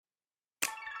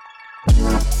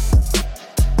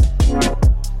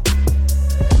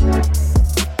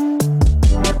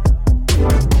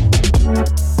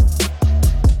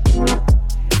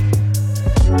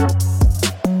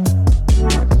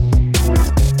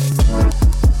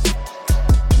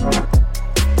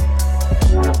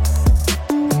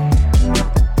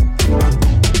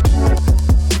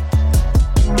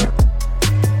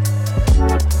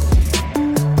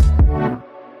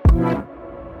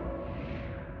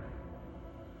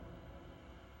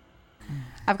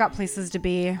I've got places to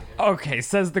be. Okay,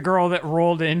 says the girl that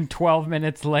rolled in 12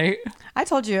 minutes late. I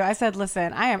told you. I said,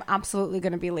 listen, I am absolutely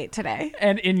going to be late today.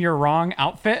 And in your wrong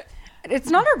outfit? It's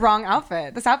not a wrong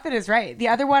outfit. This outfit is right. The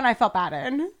other one I felt bad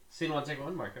in. Scene 1, take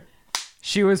 1, marker.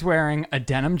 She was wearing a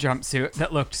denim jumpsuit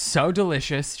that looked so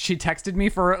delicious. She texted me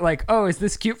for like, oh, is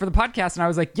this cute for the podcast? And I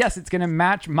was like, yes, it's going to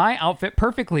match my outfit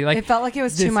perfectly. Like, it felt like it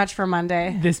was too much for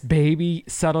Monday. This baby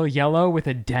subtle yellow with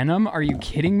a denim. Are you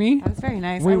kidding me? That's very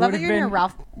nice. I love that you're in your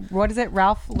Ralph. What is it?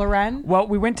 Ralph Lauren? Well,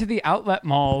 we went to the outlet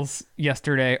mall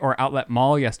yesterday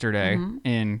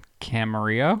in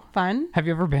Camarillo. Fun. Have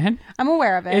you ever been? I'm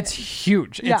aware of it. It's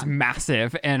huge. Yeah. It's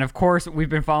massive. And of course, we've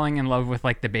been falling in love with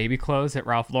like the baby clothes at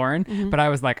Ralph Lauren. Mm-hmm. But I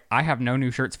was like, I have no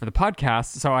new shirts for the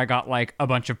podcast. So I got like a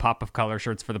bunch of pop of color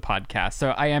shirts for the podcast. So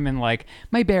I am in like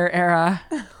my bear era.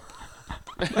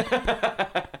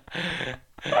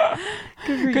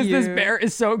 Because this bear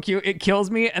is so cute, it kills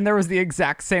me. And there was the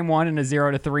exact same one in a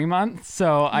 0 to 3 month,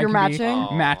 so I can be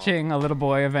matching a little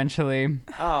boy eventually.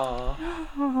 Oh,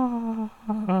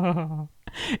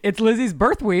 it's Lizzie's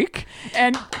birth week,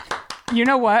 and you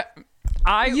know what?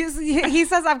 He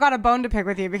says I've got a bone to pick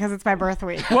with you because it's my birth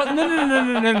week. What? No.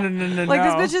 Like,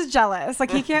 this bitch is jealous. Like,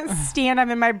 he can't stand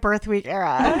I'm in my birth week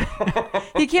era.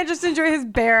 He can't just enjoy his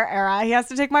bear era. He has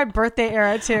to take my birthday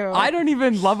era too. I don't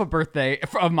even love a birthday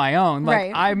of my own. Like,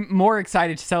 right. I'm more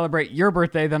excited to celebrate your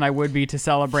birthday than I would be to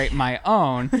celebrate my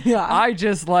own. Yeah. I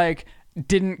just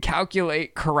didn't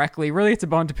calculate correctly. Really, it's a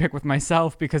bone to pick with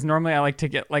myself because normally I like to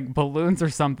get like balloons or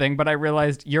something, but I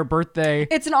realized your birthday.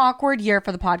 It's an awkward year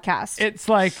for the podcast. It's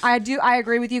like I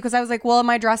agree with you because I was like, well, am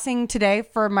I dressing today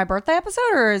for my birthday episode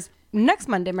or is next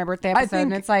Monday my birthday episode?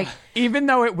 And it's like, even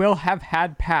though it will have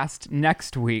had passed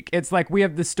next week, it's like we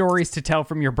have the stories to tell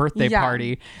from your birthday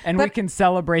party and we can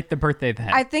celebrate the birthday then.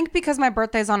 I think because my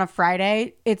birthday's on a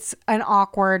Friday, it's an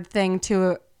awkward thing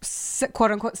to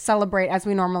quote unquote celebrate as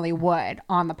we normally would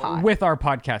on the pod with our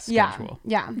podcast schedule.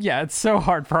 Yeah, it's so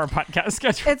hard for our podcast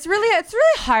schedule. It's really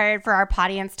hard for our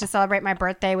audience to celebrate my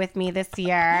birthday with me this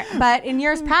year. But in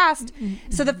years past,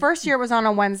 so the first year was on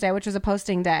a Wednesday, which was a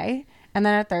posting day, and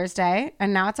then a Thursday,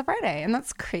 and now it's a Friday, and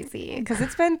that's crazy because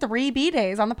it's been 3 B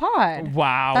days on the pod.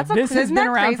 Wow, this has been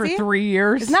around for 3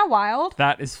 years. Isn't that wild?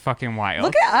 That is fucking wild.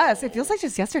 Look at us. It feels like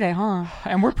just yesterday, huh?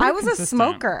 And we're I was consistent. A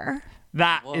smoker.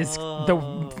 That is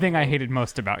the thing I hated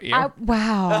most about you.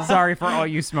 Wow. Sorry for all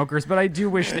you smokers, but I do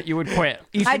wish that you would quit.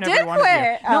 I did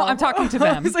quit. No, I'm talking to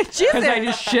them. I was like, Jesus. Because I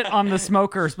just shit on the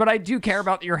smokers, but I do care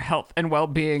about your health and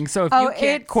well-being. So if you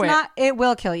can't quit. It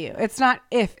will kill you. It's not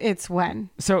if, it's when.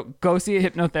 So go see a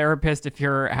hypnotherapist if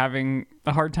you're having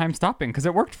a hard time stopping, because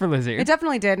it worked for Lizzie. It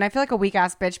definitely did. And I feel like a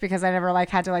weak-ass bitch because I never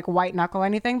had to white knuckle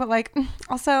anything. But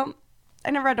also,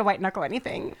 I never had to white knuckle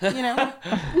anything, you know?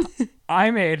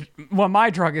 My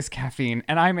drug is caffeine,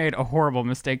 and I made a horrible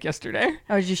mistake yesterday.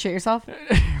 Oh, did you shit yourself?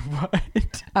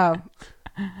 What? Oh.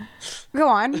 Go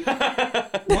on.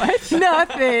 What?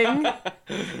 Nothing.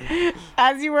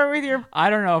 As you were with your... I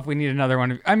don't know if we need another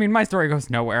one. I mean, my story goes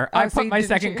nowhere. I put my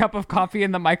second cup of coffee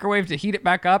in the microwave to heat it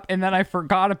back up, and then I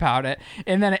forgot about it.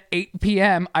 And then at 8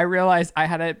 p.m., I realized I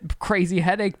had a crazy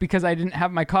headache because I didn't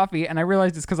have my coffee, and I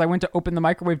realized it's because I went to open the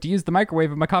microwave to use the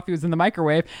microwave, and my coffee was in the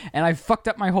microwave, and I fucked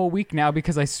up my whole week now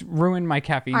because I ruined my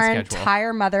caffeine schedule. Our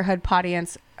entire motherhood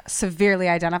audience severely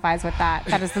identifies with that.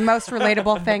 That is the most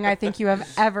relatable thing I think you have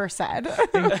ever said.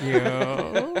 Thank you.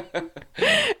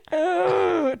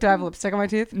 Do I have lipstick on my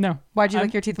teeth? No. Why'd you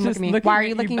lick your teeth and look at me? Why are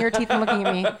you licking your teeth and looking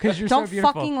at me? Because you're Don't so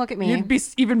beautiful. fucking look at me. You'd be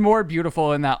even more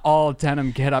beautiful in that all denim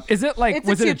get up. Is it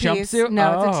was it a jumpsuit?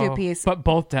 No, it's a 2-piece. But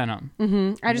both denim.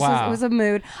 Mm-hmm. It was a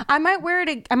mood. I might wear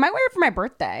it for my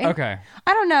birthday. Okay.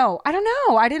 I don't know. I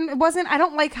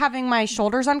don't like having my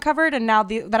shoulders uncovered, and now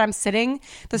that I'm sitting,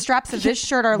 the straps of this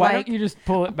shirt are Why don't you just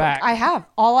pull it back? I have.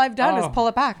 All I've done is pull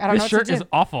it back. I don't know what to do. This shirt is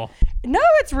awful. No,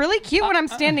 it's really cute when I'm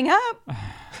standing up.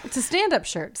 It's a stand-up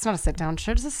shirt. It's not a sit-down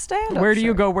shirt. It's a stand-up Where do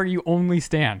you go where you only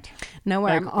stand?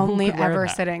 Nowhere. I'm only ever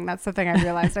sitting. That's the thing I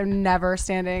realized. I'm never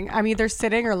standing. I'm either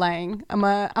sitting or laying. I'm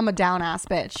a down-ass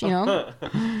bitch, you know?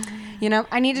 You know,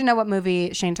 I need to know what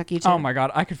movie Shane took you to. Oh my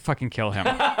God, I could fucking kill him.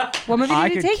 What movie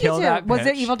did he take you to? Was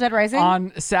it Evil Dead Rising?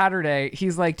 On Saturday,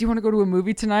 he's like, do you want to go to a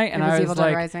movie tonight? And I was Evil like,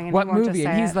 Dead Rising, and what movie?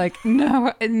 And he's like,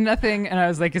 no, nothing. And I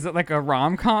was like, is it like a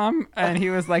rom-com? And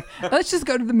he was like, let's just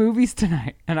go to the movies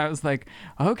tonight. And I was like,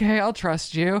 okay, I'll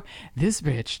trust you. This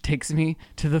bitch takes me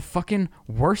to the fucking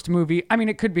worst movie. I mean,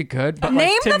 it could be good, but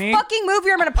name the fucking movie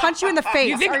or I'm going to punch you in the face.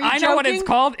 You think I know what it's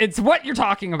called? It's what you're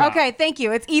talking about. Okay, thank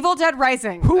you. It's Evil Dead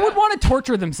Rising. Who would want to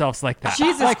torture themselves like that?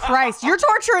 Jesus Christ, you're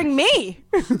torturing me.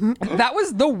 That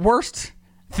was the worst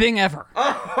thing ever.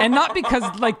 And not because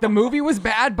like the movie was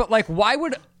bad, but like why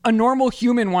would a normal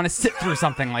human want to sit through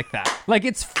something like that? Like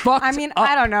it's fucked. I mean, up.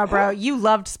 I don't know, bro. You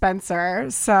loved Spencer,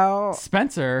 so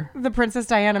Spencer, the Princess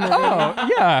Diana movie. Oh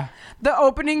yeah. The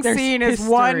opening There's scene is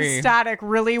history. one static,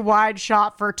 really wide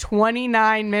shot for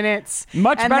 29 minutes.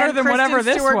 Much and better then than Kristen whatever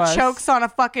this Stewart was. chokes on a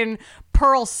fucking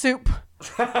pearl soup,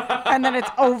 and then it's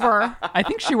over. I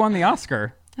think she won the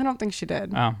Oscar. I don't think she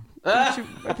did. Oh. I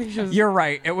think she was. You're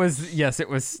right. It was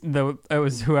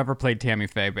whoever played Tammy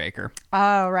Faye Baker.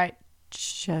 Oh, right.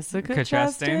 Jessica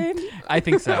Chastain? I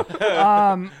think so.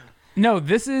 No,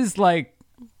 this is like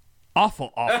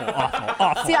awful.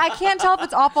 See, I can't tell if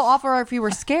it's awful or if you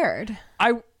were scared.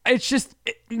 It's just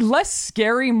less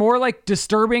scary, more like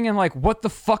disturbing and like, what the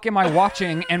fuck am I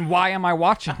watching and why am I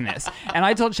watching this? And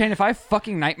I told Shane, if I have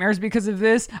fucking nightmares because of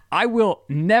this, I will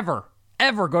never,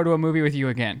 ever go to a movie with you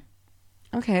again.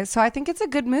 Okay, so I think it's a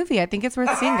good movie. I think it's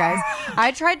worth seeing, guys.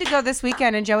 I tried to go this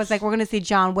weekend, and Joe was like, we're going to see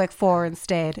John Wick 4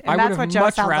 instead. And I that's would what Joe have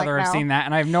much sounds rather like have now. seen that,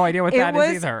 and I have no idea what that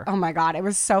is either. Oh my God, it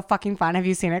was so fucking fun. Have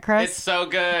you seen it, Chris? It's so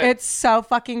good. It's so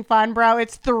fucking fun, bro.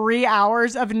 It's 3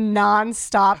 hours of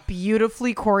nonstop,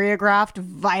 beautifully choreographed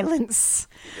violence.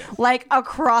 Like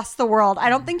across the world. I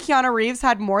don't think Keanu Reeves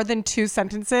had more than 2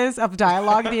 sentences of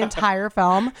dialogue the entire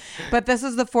film. But this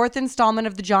is the 4th installment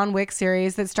of the John Wick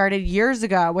series that started years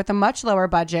ago with a much lower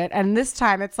budget. And this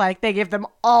time it's like they give them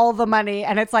all the money.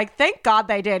 And it's like, thank God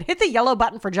they did. Hit the yellow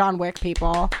button for John Wick,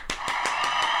 people.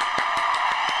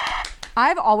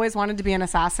 I've always wanted to be an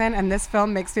assassin, and this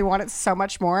film makes me want it so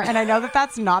much more. And I know that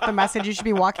that's not the message you should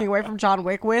be walking away from John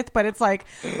Wick with, but it's like,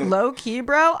 low key,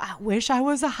 bro, I wish I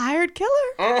was a hired killer.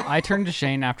 I turned to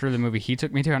Shane after the movie he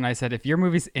took me to, and I said, if your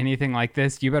movie's anything like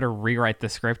this, you better rewrite the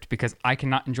script because I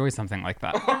cannot enjoy something like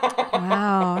that.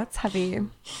 Wow, that's heavy.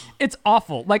 It's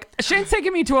awful. Like, Shane's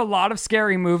taken me to a lot of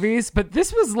scary movies, but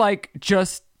this was like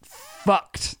just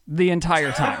fucked the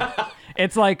entire time.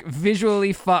 It's like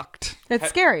visually fucked. It's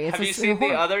scary. Have you seen the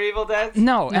other Evil Dead?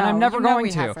 No, and I'm never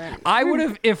going to. haven't. I would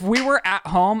have, if we were at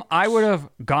home, I would have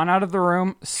gone out of the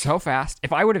room so fast.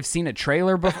 If I would have seen a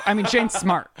trailer before, I mean, Shane's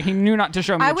smart. He knew not to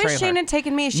show me I a trailer. wish Shane had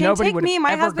taken me. Shane, Nobody take would me. have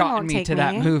My ever husband gotten won't me take to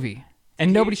that movie.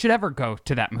 And nobody should ever go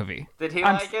to that movie. Did he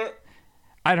like it?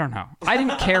 I don't know. I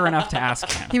didn't care enough to ask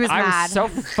him. He was I mad. was so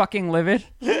fucking livid.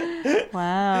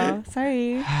 Wow.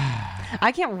 Sorry.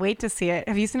 I can't wait to see it.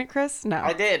 Have you seen it, Chris? No.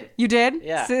 I did. You did?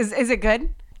 Yeah. So is it good?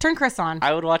 Turn Chris on.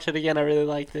 I would watch it again. I really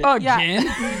liked it. Again?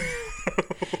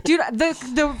 Dude,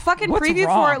 the fucking What's preview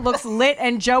wrong? for it looks lit,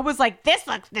 and Joe was like, this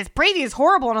preview is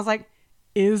horrible. And I was like,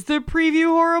 is the preview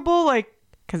horrible? Like,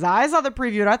 because I saw the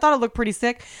preview and I thought it looked pretty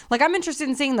sick. Like, I'm interested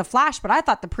in seeing The Flash, but I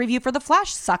thought the preview for The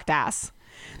Flash sucked ass.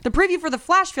 The preview for The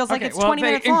Flash feels like it's 20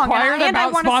 minutes long. They inquired and I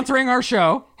about sponsoring our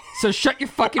show, so shut your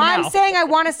fucking I'm mouth. saying I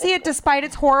want to see it despite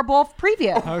its horrible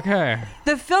preview. Okay.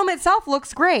 The film itself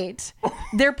looks great.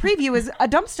 Their preview is a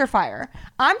dumpster fire.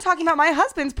 I'm talking about my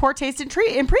husband's poor taste in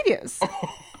previews.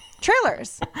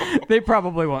 Trailers. They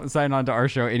probably won't sign on to our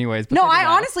show anyways. But No, they I can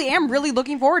ask. honestly am really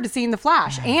looking forward to seeing The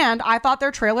Flash. And I thought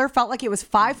their trailer felt like it was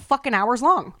 5 fucking hours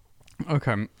long.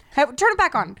 Okay. Turn it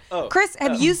back on. Chris,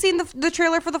 have you seen the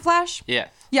trailer for The Flash?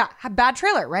 Yes. Yeah, bad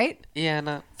trailer, right? Yeah,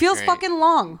 no. Feels great. fucking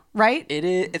long, right? It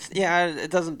is.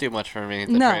 It doesn't do much for me.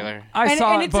 The No. trailer. I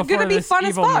saw and it it's before gonna be this fun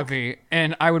as evil fuck. movie,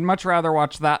 and I would much rather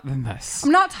watch that than this.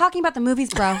 I'm not talking about the movies,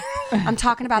 bro. I'm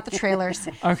talking about the trailers.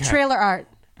 Okay. Trailer art.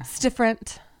 It's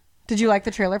different. Did you like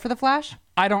the trailer for The Flash?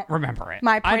 I don't remember it.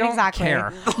 My point I don't exactly.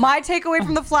 care. My takeaway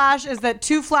from The Flash is that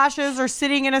 2 Flashes are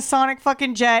sitting in a Sonic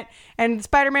fucking jet, and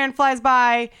Spider-Man flies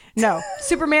by. No,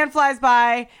 Superman flies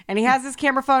by, and he has his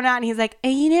camera phone out, and he's like,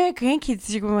 "Hey, you know, grandkids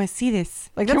are going to want to see this."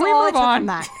 Like, that's Can we all I move took on? from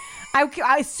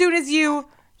that. As soon as you,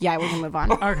 yeah, we can move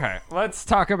on. Okay, let's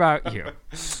talk about you.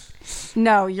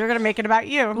 No, you're gonna make it about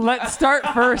you. Let's start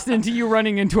first into you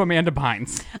running into Amanda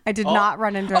Bynes. I did not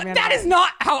run into Amanda. That is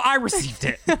not how I received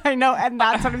it. I know, and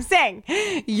that's what I'm saying.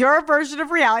 Your version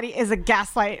of reality is a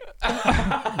gaslight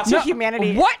to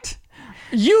humanity. What?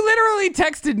 You literally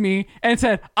texted me and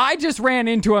said, I just ran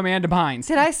into Amanda Bynes.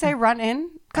 Did I say run in?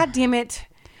 God damn it.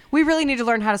 We really need to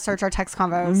learn how to search our text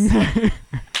convos.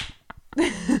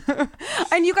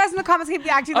 And you guys in the comments keep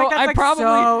acting like that's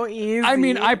so easy. I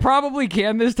mean, I probably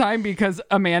can this time because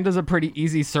Amanda's a pretty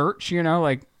easy search, you know?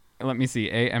 Like, let me see.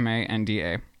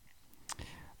 Amanda.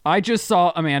 I just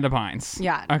saw Amanda Bynes.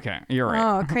 Yeah. Okay, you're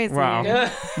right. Oh, crazy.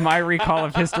 Wow. My recall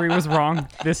of history was wrong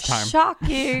this time.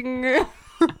 Shocking.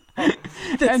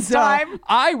 And so time.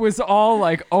 I was all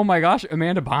like, oh my gosh,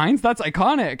 Amanda Bynes? That's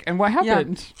iconic. And what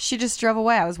happened? She just drove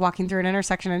away. I was walking through an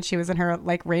intersection and she was in her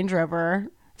like Range Rover.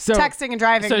 texting and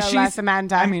driving, no less,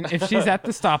 Amanda. I mean, if she's at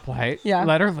the stoplight,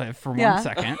 let her live for 1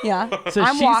 second. Yeah. So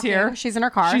I'm she's walking. here. She's in her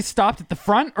car. She stopped at the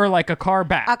front or like a car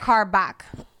back? A car back.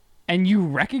 And you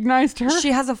recognized her?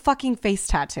 She has a fucking face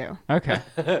tattoo. Okay.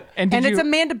 And it's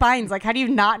Amanda Bynes. Like, how do you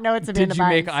not know it's Amanda Bynes? Did you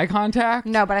make eye contact?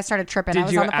 No, but I started tripping. I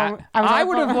was on the phone. I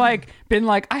would have like been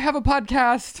like, I have a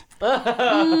podcast.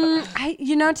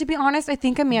 To be honest, I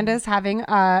think Amanda's having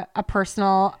a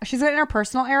personal. She's in her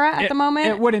personal era at the moment.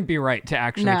 It wouldn't be right to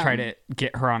actually try to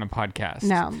get her on a podcast.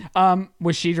 No.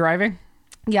 Was she driving?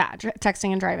 Yeah,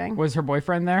 texting and driving. Was her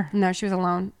boyfriend there? No, she was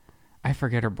alone. I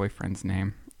forget her boyfriend's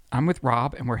name. I'm with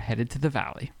Rob and we're headed to the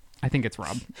valley. I think it's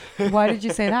Rob. Why did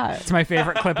you say that? It's my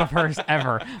favorite clip of hers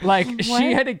ever. Like,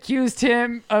 she had accused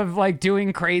him of like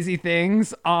doing crazy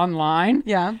things online.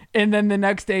 Yeah. And then the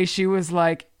next day she was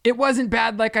like, it wasn't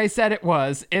bad like I said it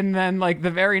was. And then like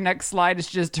the very next slide is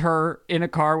just her in a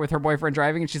car with her boyfriend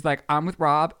driving. And she's like, I'm with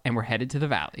Rob and we're headed to the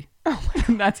valley. Oh my God.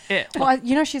 And that's it. Well,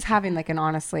 she's having like an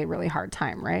honestly really hard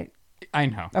time, right? I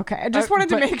know. Okay, I just wanted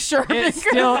to make sure. It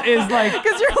still is like...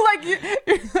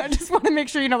 Because I just want to make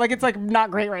sure, like, it's like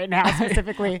not great right now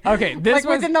specifically. Okay, this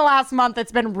was... within the last month,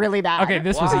 it's been really bad. Okay,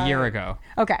 this was a year ago.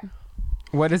 Okay.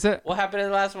 What is it? What happened in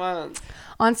the last month?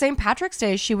 On St. Patrick's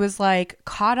Day, she was like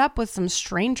caught up with some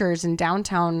strangers in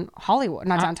downtown Hollywood.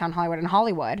 Not downtown Hollywood, in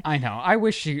Hollywood. I know. I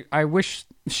wish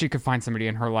she could find somebody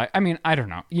in her life. I mean, I don't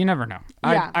know. You never know.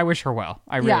 Yeah. I wish her well.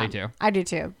 I really do. I do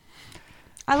too.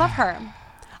 I love her.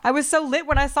 I was so lit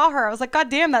when I saw her. I was like, God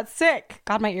damn, that's sick.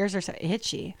 God, my ears are so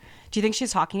itchy. Do you think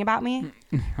she's talking about me?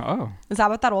 Oh. Is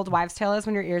that what that old wives' tale is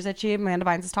when your ears itchy? Amanda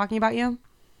Bynes is talking about you?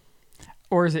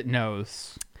 Or is it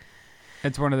nose?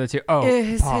 It's one of the two. Oh,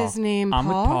 is Paul. His name I'm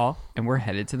Paul? with Paul, and we're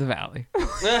headed to the valley.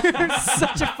 You're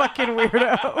such a fucking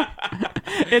weirdo.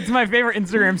 It's my favorite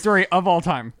Instagram story of all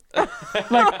time.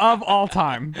 Like, of all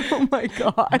time. Oh my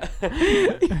God.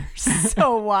 You're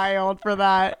so wild for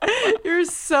that. You're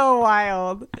so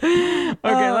wild.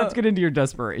 Okay, let's get into your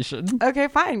desperation. Okay,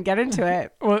 fine. Get into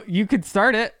it. Well, you could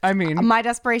start it. I mean... My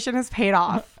desperation has paid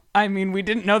off. I mean, we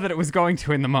didn't know that it was going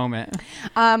to in the moment.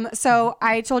 So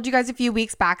I told you guys a few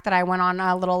weeks back that I went on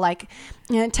a little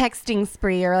texting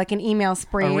spree or like an email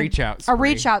spree. A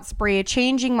reach out spree,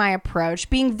 changing my approach,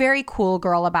 being very cool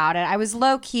girl about it. I was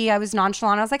low key. I was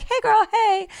nonchalant. I was like, hey girl,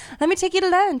 hey, let me take you to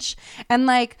lunch. And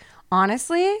like,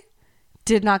 honestly,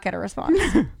 did not get a response.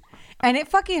 And it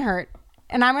fucking hurt.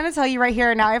 And I'm going to tell you right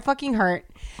here and now, it fucking hurt.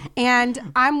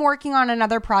 And I'm working on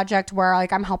another project where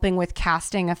like I'm helping with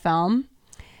casting a film.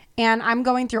 And I'm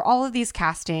going through all of these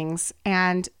castings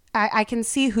and I can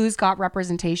see who's got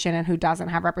representation and who doesn't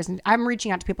have representation. I'm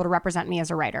reaching out to people to represent me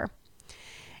as a writer.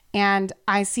 And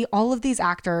I see all of these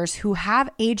actors who have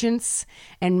agents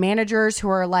and managers who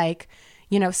are like,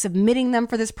 submitting them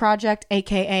for this project,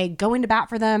 AKA going to bat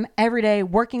for them every day,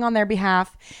 working on their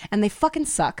behalf. And they fucking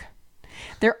suck.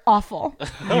 They're awful.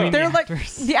 They're like,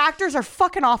 the actors are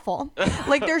fucking awful.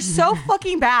 Like, they're so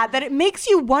fucking bad that it makes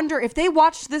you wonder if they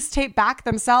watched this tape back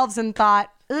themselves and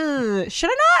thought, should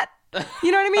I not?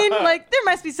 You know what I mean? Like, there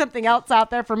must be something else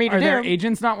out there for me to do. Are their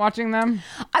agents not watching them?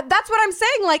 That's what I'm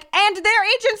saying. Like, and their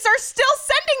agents are still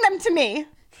sending them to me.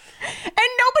 And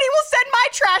nobody will send my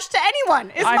trash to anyone.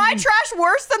 Is my trash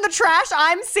worse than the trash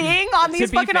I'm seeing on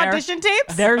these fucking audition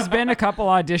tapes? There's been a couple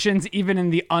auditions, even in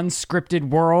the unscripted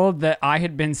world, that I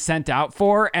had been sent out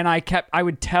for, and I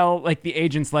would tell like the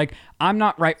agents, like, I'm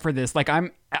not right for this. Like,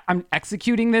 I'm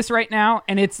executing this right now,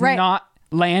 and it's not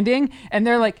landing. And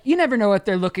they're like, you never know what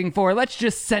they're looking for. Let's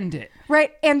just send it.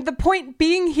 Right. And the point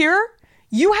being here,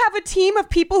 you have a team of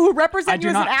people who represent you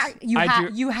as an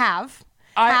actor. You have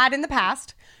had in the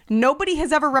past. Nobody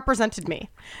has ever represented me.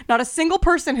 Not a single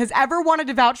person has ever wanted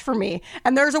to vouch for me.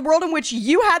 And there's a world in which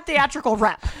you had theatrical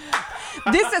rep. So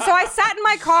I sat in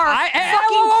my car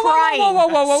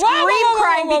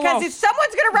crying because if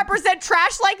someone's going to represent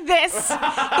trash like this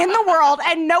in the world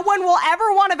and no one will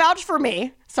ever want to vouch for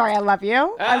me. Sorry, I love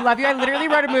you. I love you. I literally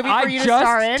wrote a movie for you to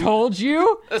star in. I just told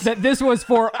you that this was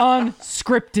for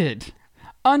unscripted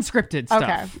stuff.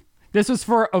 Okay. This was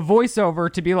for a voiceover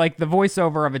to be like the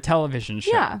voiceover of a television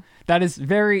show. Yeah. That is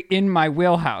very in my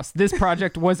wheelhouse. This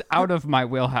project was out of my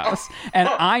wheelhouse. And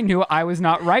I knew I was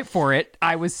not right for it.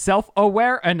 I was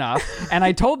self-aware enough. And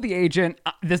I told the agent,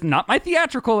 this is not my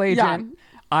theatrical agent. Yeah.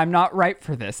 I'm not right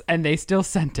for this. And they still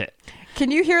sent it.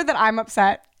 Can you hear that I'm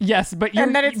upset? Yes, but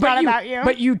and that it's not about you.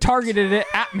 But you targeted it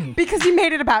at me because you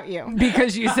made it about you.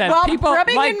 Because you said while people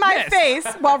rubbing like in my face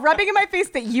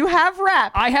that you have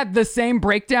rep. I had the same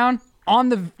breakdown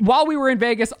while we were in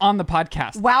Vegas on the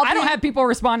podcast. I don't have people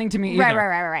responding to me either.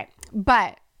 Right.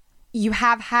 But you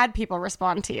have had people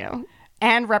respond to you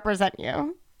and represent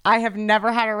you. I have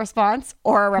never had a response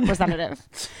or a representative.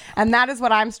 And that is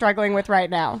what I'm struggling with right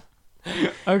now.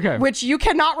 Okay. Which you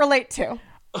cannot relate to.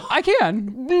 I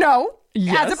can. No.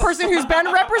 Yes. As a person who's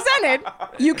been represented,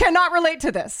 you cannot relate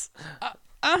to this.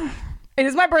 It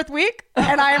is my birth week,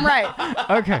 and I am right.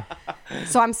 Okay.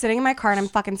 So I'm sitting in my car, and I'm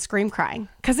fucking scream crying.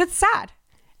 Because it's sad.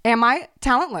 Am I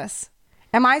talentless?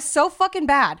 Am I so fucking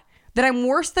bad that I'm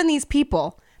worse than these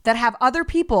people that have other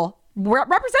people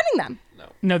representing them?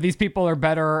 No, these people are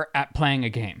better at playing a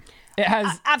game. It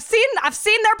has. I've seen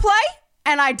their play,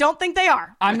 and I don't think they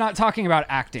are. I'm not talking about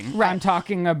acting. Right. I'm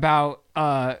talking about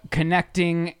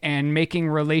connecting and making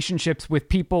relationships with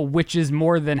people, which is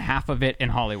more than half of it in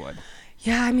Hollywood.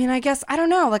 Yeah, I mean, I guess, I don't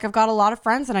know. Like, I've got a lot of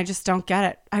friends and I just don't get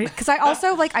it. Because I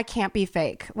also, like, I can't be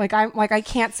fake. I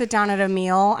can't sit down at a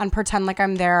meal and pretend like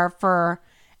I'm there for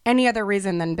any other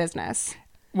reason than business.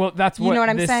 Well, that's what, you know what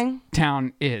I'm this saying?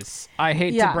 Town is. I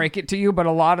hate to break it to you, but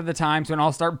a lot of the times when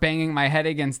I'll start banging my head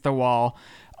against the wall,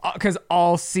 because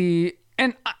I'll see,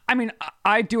 and I mean,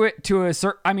 I do it to a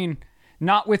certain, I mean,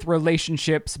 not with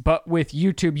relationships, but with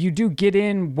YouTube, you do get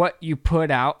in what you put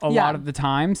out a lot of the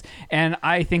times. And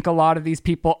I think a lot of these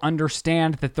people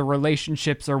understand that the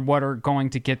relationships are what are going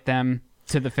to get them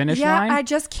to the finish line. Yeah, I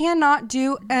just cannot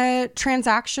do a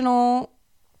transactional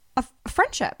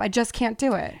friendship. I just can't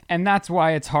do it. And that's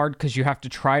why it's hard, because you have to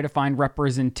try to find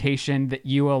representation that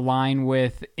you align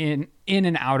with in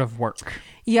and out of work.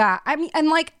 Yeah, I mean, and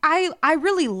like, I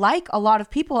really like a lot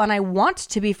of people and I want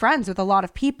to be friends with a lot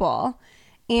of people.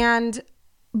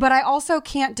 But I also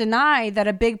can't deny that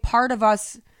a big part of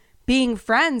us being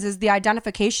friends is the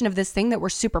identification of this thing that we're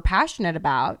super passionate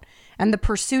about and the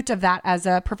pursuit of that as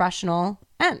a professional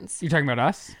ends. You're talking about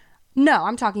us? No,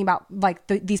 I'm talking about like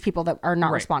these people that are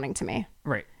not responding to me.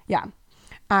 Right. Yeah.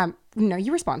 No,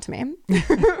 you respond to me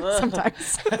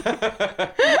sometimes.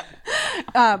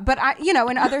 But I,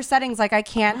 in other settings, like I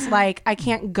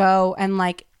can't go and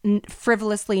like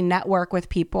frivolously network with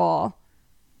people.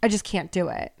 I just can't do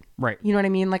it. Right. You know what I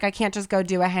mean? Like I can't just go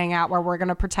do a hangout where we're going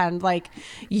to pretend like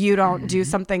you don't do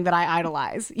something that I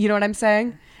idolize. You know what I'm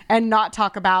saying? And not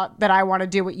talk about that I want to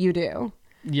do what you do.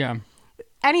 Yeah.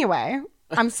 Anyway,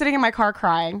 I'm sitting in my car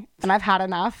crying and I've had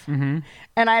enough. Mm-hmm.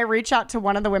 And I reach out to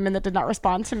one of the women that did not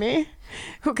respond to me,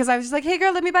 because I was just like, hey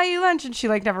girl, let me buy you lunch. And she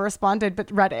like never responded, but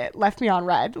read it, left me on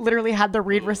read, literally had the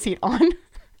read receipt on.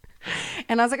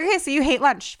 And I was like, okay, so you hate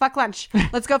lunch. Fuck lunch.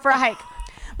 Let's go for a hike.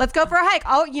 Let's go for a hike.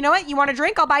 Oh, you know what? You want a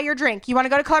drink? I'll buy your drink. You want to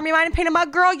go to Color Me Mine and paint a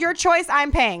mug? Girl, your choice.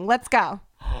 I'm paying. Let's go.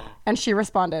 And she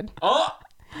responded.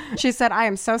 She said, I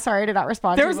am so sorry to not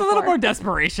respond There to you was a before. little more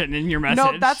desperation in your message.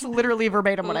 No, that's literally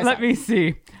verbatim what I said. Let me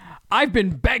see. I've been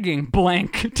begging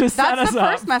blank to set us up. That's the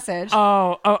first message.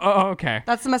 Oh, okay.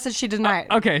 That's the message she denied.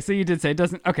 Okay, so you did say it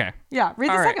doesn't. Okay. Yeah, read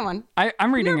the second one.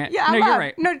 I'm reading it. Yeah, no, you're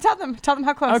right. No, tell them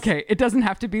how close. Okay, it doesn't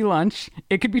have to be lunch.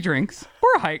 It could be drinks or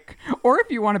a hike. Or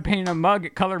if you want to paint a mug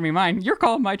at Color Me Mine, your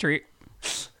call, my treat.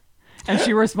 And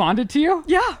she responded to you?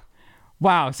 Yeah.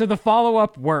 Wow, so the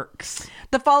follow-up works.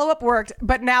 The follow-up worked,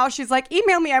 but now she's like,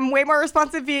 email me. I'm way more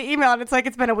responsive via email. And it's like,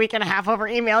 it's been a week and a half over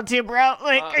email too, bro.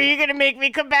 Like, are you going to make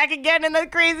me come back again in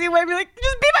that crazy way? Be like,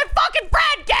 just be my fucking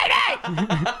friend, Katie!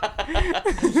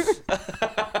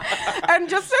 And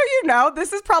just so you know,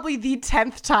 this is probably the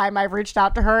 10th time I've reached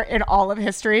out to her in all of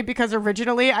history, because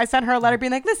originally I sent her a letter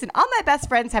being like, listen, all my best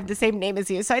friends have the same name as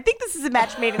you, so I think this is a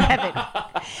match made in heaven.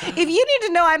 If you need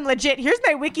to know I'm legit, here's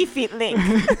my WikiFeet link.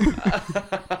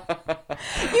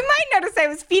 You might notice I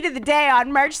was feet of the day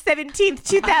on March 17th,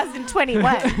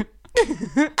 2021.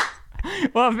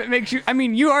 Well, if it makes you, I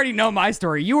mean, you already know my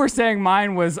story. You were saying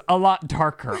mine was a lot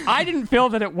darker. I didn't feel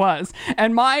that it was.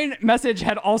 And my message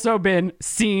had also been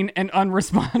seen and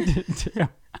unresponded to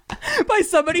by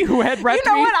somebody who had read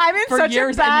You know what? I'm in for such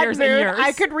years a bad and years mood. and years.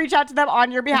 I could reach out to them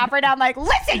on your behalf right now. I'm like,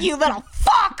 listen, you little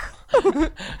fuck.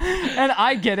 And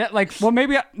I get it. Like, well,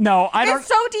 maybe I don't. It's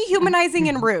so dehumanizing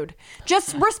and rude.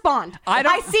 Just respond.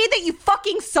 I see that you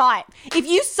fucking saw it. If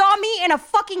you saw me in a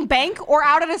fucking bank or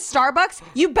out at a Starbucks,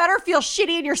 you better feel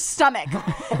shitty in your stomach,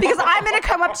 because I'm gonna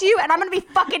come up to you and I'm gonna be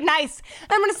fucking nice.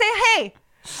 I'm gonna say, hey,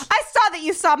 I saw that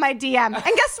you saw my DM, and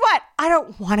guess what? I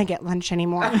don't want to get lunch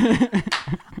anymore.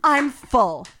 I'm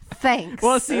full. Thanks.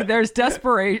 Well, see, there's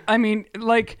desperation. I mean,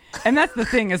 like, and that's the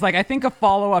thing is, like, I think a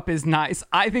follow-up is nice.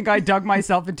 I think I dug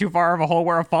myself in too far of a hole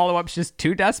where a follow-up's just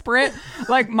too desperate.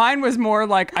 Like, mine was more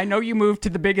like, I know you moved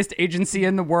to the biggest agency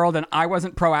in the world and I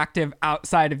wasn't proactive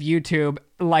outside of YouTube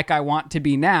like I want to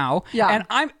be now. Yeah.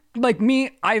 And like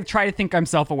me, I try to think I'm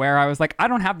self-aware. I was like, I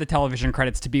don't have the television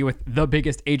credits to be with the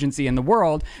biggest agency in the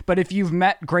world, but if you've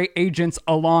met great agents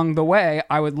along the way,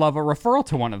 I would love a referral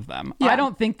to one of them. Yeah. I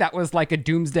don't think that was like a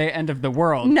doomsday end of the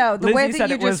world. No, the Lizzie way that said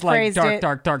you it just was like phrased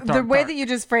dark. The way that you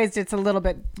just phrased it's a little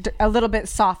bit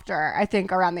softer, I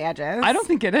think, around the edges. I don't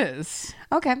think it is.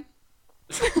 Okay.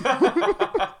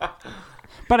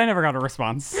 But I never got a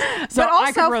response. So but also,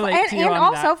 I can relate to you and on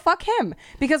also that. fuck him,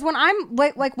 because when I'm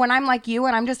when I'm like you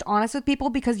and I'm just honest with people,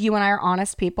 because you and I are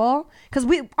honest people, because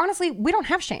we don't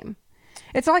have shame.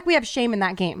 It's not like we have shame in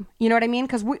that game. You know what I mean?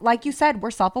 Because like you said,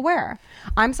 we're self-aware.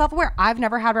 I'm self-aware. I've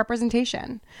never had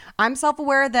representation. I'm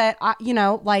self-aware that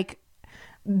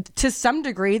to some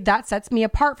degree that sets me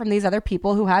apart from these other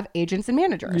people who have agents and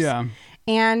managers. Yeah.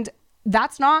 And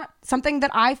that's not something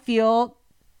that I feel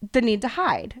the need to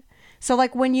hide. So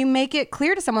like when you make it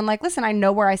clear to someone like, listen, I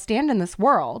know where I stand in this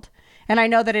world and I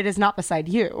know that it is not beside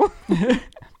you.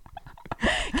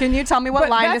 Can you tell me what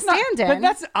line to stand in?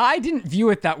 But I didn't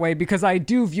view it that way, because I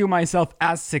do view myself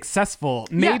as successful,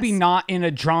 maybe not in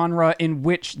a genre in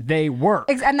which they work.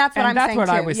 And that's what I'm saying. That's what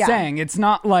too. I was saying. It's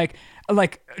not like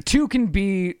two can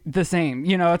be the same.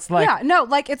 You know, it's like... Yeah, no,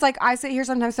 like it's like I sit here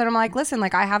sometimes and I'm like, listen,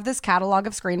 like I have this catalog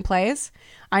of screenplays.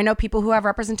 I know people who have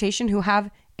representation who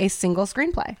have a single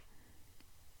screenplay.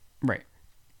 Right.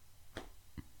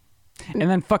 And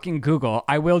then fucking Google,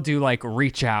 I will do like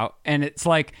reach out, and it's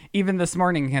like, even this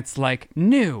morning, it's like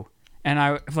new. And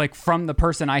I like from the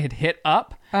person I had hit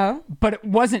up, but it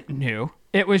wasn't new.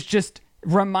 It was just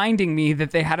reminding me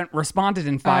that they hadn't responded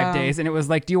in 5 days. And it was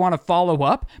like, do you want to follow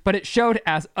up? But it showed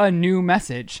as a new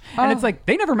message. And it's like,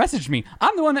 they never messaged me.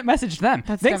 I'm the one that messaged them.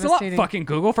 That's Thanks a lot, fucking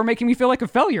Google, for making me feel like a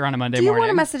failure on a Monday morning. Do you want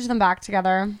to message them back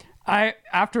together?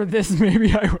 After this,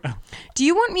 maybe I will. Do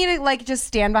you want me to like just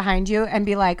stand behind you and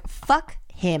be like, fuck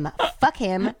him, and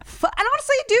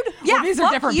honestly, dude, yeah, well, these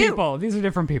are different people. These are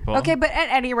different people. Okay, but at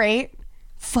any rate,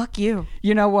 fuck you.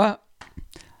 You know what?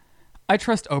 I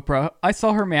trust Oprah. I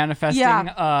saw her manifesting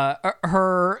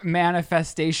her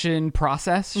manifestation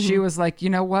process. Mm-hmm. She was like, you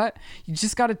know what? You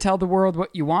just got to tell the world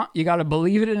what you want. You got to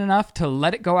believe it enough to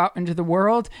let it go out into the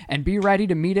world and be ready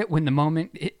to meet it when the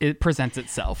moment it presents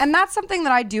itself. And that's something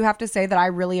that I do have to say that I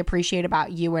really appreciate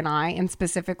about you and I, and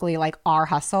specifically like our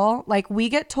hustle. Like we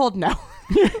get told no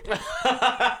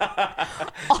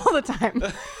all the time.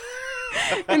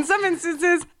 In some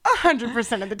instances,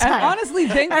 100% of the time. And honestly,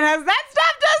 and has that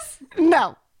stopped us?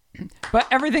 No. But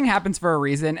everything happens for a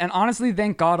reason. And honestly,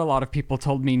 thank God a lot of people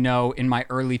told me no in my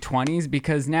early 20s,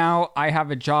 because now I have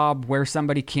a job where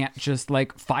somebody can't just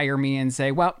like fire me and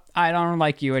say, well, I don't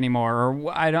like you anymore,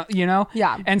 or I don't, you know?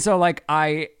 Yeah. And so like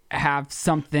I have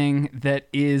something that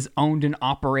is owned and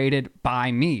operated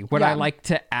by me. Would I like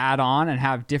to add on and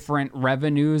have different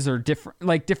revenues or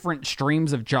different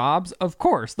streams of jobs? Of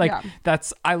course. Like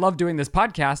I love doing this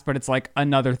podcast, but it's like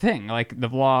another thing, like the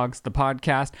vlogs, the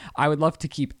podcast. I would love to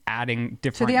keep adding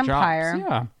different to the jobs. empire.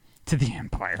 Yeah. To the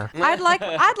empire. I'd like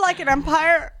an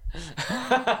empire.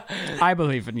 I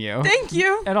believe in you. Thank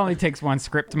you. It only takes one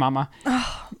script, mama.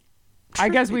 I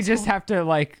guess we just have to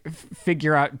like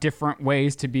figure out different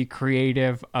ways to be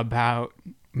creative about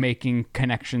making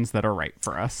connections that are right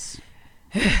for us.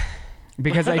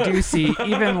 Because I do see,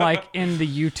 even like in the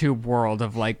YouTube world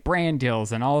of like brand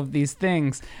deals and all of these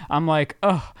things, I'm like,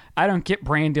 oh, I don't get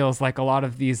brand deals like a lot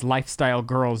of these lifestyle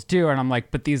girls do. And I'm like,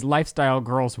 but these lifestyle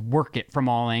girls work it from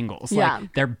all angles. Yeah.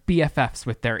 Like they're BFFs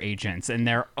with their agents, and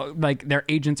they're like, their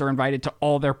agents are invited to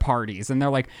all their parties, and they're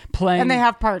like playing. And they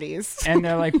have parties. And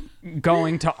they're like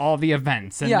going to all the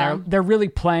events, and they're really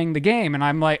playing the game. And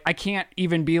I'm like, I can't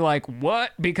even be like,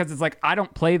 what? Because it's like, I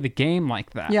don't play the game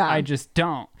like that. Yeah. I just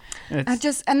don't.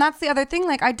 And that's the other thing.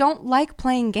 Like, I don't like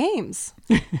playing games.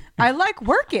 I like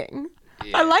working.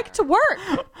 Yeah. I like to work.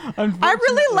 I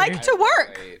really like to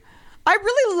work. Right. I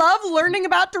really love learning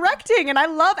about directing, and I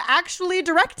love actually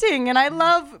directing, and I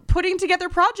love putting together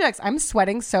projects. I'm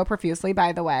sweating so profusely,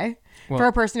 by the way. Well, for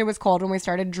a person who was cold when we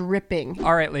started dripping.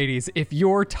 All right, ladies, if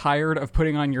you're tired of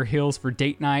putting on your heels for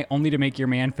date night only to make your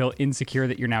man feel insecure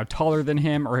that you're now taller than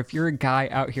him, or if you're a guy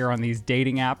out here on these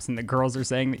dating apps and the girls are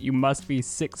saying that you must be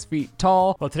 6 feet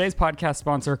tall, well, today's podcast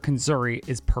sponsor, Kanzuri,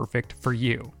 is perfect for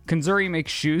you. Kanzuri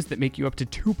makes shoes that make you up to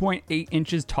 2.8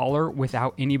 inches taller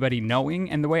without anybody knowing,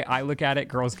 and the way I look at it,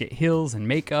 girls get heels and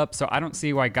makeup, so I don't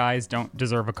see why guys don't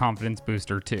deserve a confidence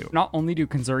booster too. Not only do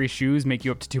Kanzuri shoes make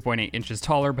you up to 2.8 inches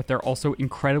taller, but they're also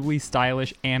incredibly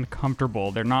stylish and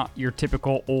comfortable. They're not your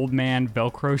typical old man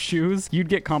Velcro shoes. You'd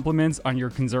get compliments on your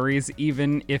Kanzuris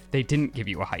even if they didn't give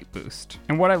you a height boost.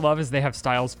 And what I love is they have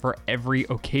styles for every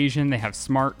occasion. They have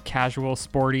smart, casual,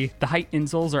 sporty. The height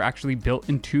insoles are actually built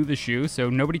into the shoe, so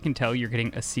nobody can tell you're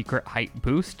getting a secret height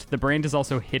boost. The brand is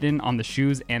also hidden on the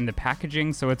shoes and the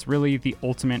packaging, so it's really the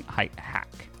ultimate height hack.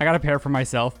 I got a pair for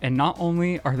myself, and not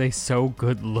only are they so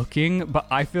good looking, but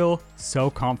I feel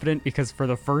so confident because for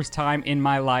the first time in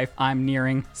my life, I'm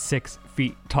nearing 6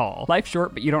 feet tall. Life's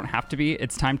short, but you don't have to be.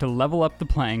 It's time to level up the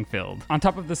playing field. On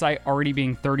top of the site already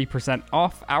being 30%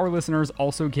 off, our listeners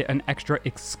also get an extra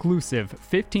exclusive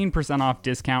 15% off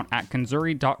discount at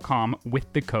kanzuri.com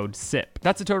with the code SIP.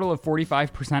 That's a total of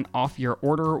 45% off your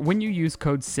order when you use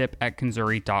code SIP at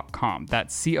kanzuri.com.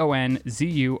 That's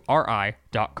CONZURI.com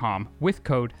with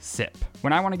code SIP.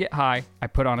 When I want to get high, I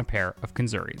put on a pair of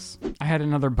Kanzuris. I had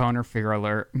another boner fear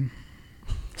alert.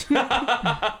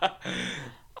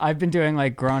 I've been doing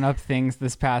like grown-up things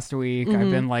this past week.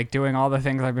 I've been like doing all the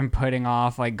things I've been putting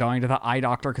off, like going to the eye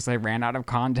doctor because I ran out of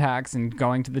contacts and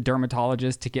going to the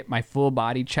dermatologist to get my full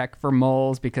body check for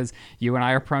moles because you and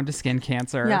I are prone to skin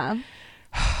cancer. Yeah.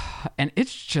 And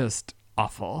it's just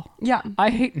awful. Yeah.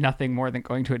 I hate nothing more than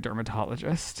going to a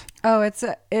dermatologist. Oh, it's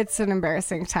an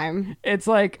embarrassing time. It's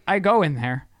like I go in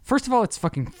there. First of all, it's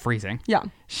fucking freezing. Yeah.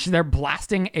 They're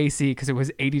blasting AC because it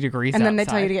was 80 degrees and then outside.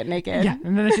 they tell you to get naked. Yeah.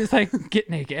 And then it's just like, get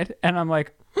naked. And I'm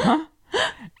like, huh?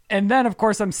 And then, of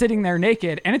course, I'm sitting there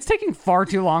naked, and it's taking far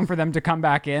too long for them to come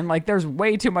back in. Like, there's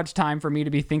way too much time for me to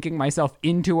be thinking myself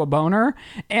into a boner,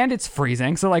 and it's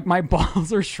freezing. So, like, my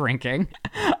balls are shrinking.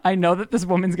 I know that this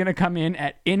woman's going to come in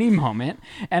at any moment,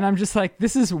 and I'm just like,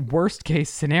 this is worst case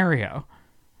scenario.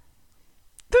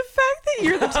 The fact that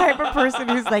you're the type of person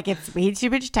who's like, it's way too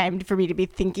much time for me to be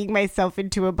thinking myself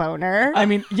into a boner. I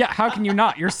mean, yeah, how can you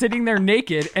not? You're sitting there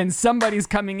naked and somebody's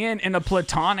coming in a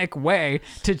platonic way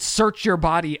to search your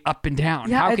body up and down.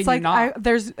 Yeah, how it's can like, you not?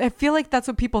 I feel like that's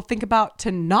what people think about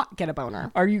to not get a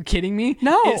boner. Are you kidding me?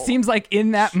 No. It seems like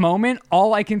in that moment,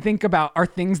 all I can think about are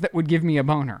things that would give me a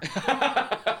boner.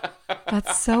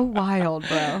 That's so wild,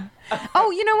 bro. Oh,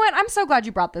 you know what? I'm so glad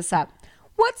you brought this up.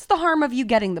 What's the harm of you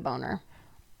getting the boner?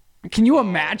 Can you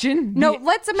imagine? No,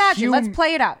 let's imagine. Let's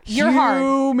play it out. You're hard.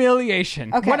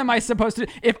 Humiliation. Okay. What am I supposed to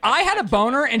do? If I had a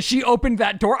boner and she opened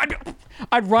that door,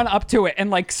 I'd run up to it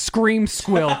and like scream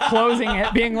squill, closing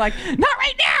it, being like, not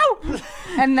right now.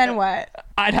 And then what?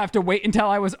 I'd have to wait until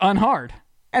I was unhard.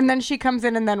 And then she comes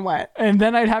in and then what? And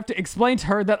then I'd have to explain to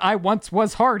her that I once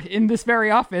was hard in this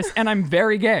very office and I'm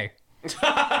very gay.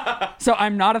 So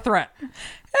I'm not a threat.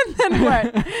 And then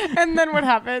what? And then what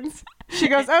happens? She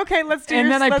goes, okay, let's do.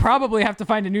 And then I probably have to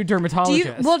find a new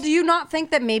dermatologist. Do you not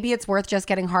think that maybe it's worth just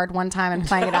getting hard one time and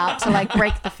playing it out to like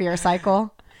break the fear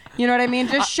cycle? You know what I mean?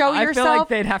 Just show yourself. I feel like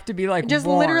they'd have to be like just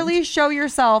warned. Literally show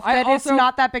yourself that it's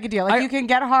not that big a deal. Like you can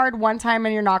get hard one time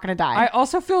and you're not going to die. I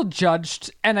also feel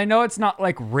judged, and I know it's not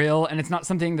like real, and it's not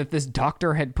something that this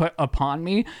doctor had put upon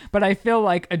me, but I feel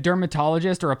like a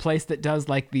dermatologist or a place that does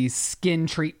like these skin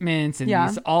treatments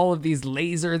and all of these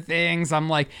laser things. I'm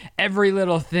like, every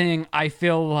little thing I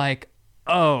feel like,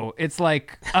 oh, it's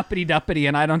like uppity duppity,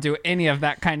 and I don't do any of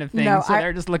that kind of thing. No, so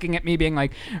they're just looking at me being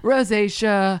like,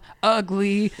 rosacea,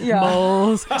 ugly,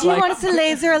 moles. Do you want us to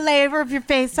laser a layer of your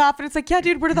face off? And it's like, yeah,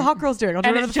 dude, what are the hot girls doing? I'll do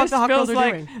whatever the fuck the hot girls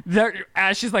are doing.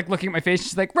 As she's like looking at my face,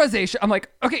 she's like, rosacea. I'm like,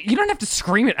 okay, you don't have to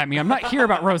scream it at me. I'm not here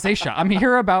about rosacea. I'm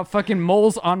here about fucking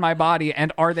moles on my body,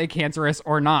 and are they cancerous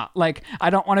or not? Like,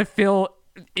 I don't want to feel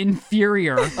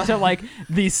inferior to like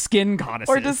these skin goddesses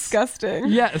or disgusting.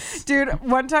 Yes, dude,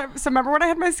 one time, so remember when I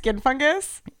had my skin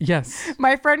fungus? Yes,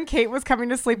 my friend Kate was coming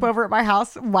to sleep over at my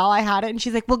house while I had it, and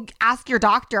she's like, well, ask your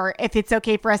doctor if it's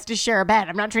okay for us to share a bed.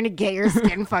 I'm not trying to get your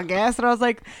skin fungus. And I was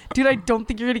like, dude, I don't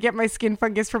think you're gonna get my skin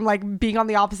fungus from like being on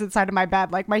the opposite side of my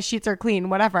bed. Like my sheets are clean,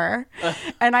 whatever.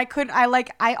 And I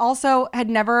also had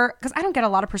never, because I don't get a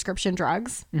lot of prescription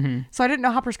drugs, so I didn't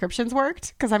know how prescriptions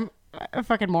worked because I'm a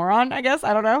fucking moron, I guess.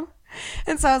 I don't know.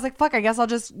 And so I was like, fuck, I guess I'll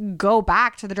just go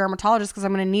back to the dermatologist because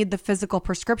I'm going to need the physical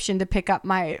prescription to pick up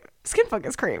my skin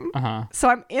fungus cream. So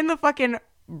I'm in the fucking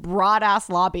broad ass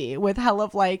lobby with hell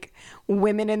of like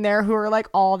women in there who are like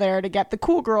all there to get the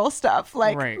cool girl stuff,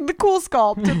 like the cool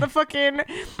sculpt and the fucking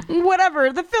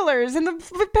whatever, the fillers and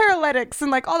the paralytics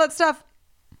and like all that stuff.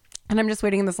 And I'm just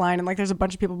waiting in this line, and like there's a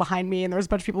bunch of people behind me and there's a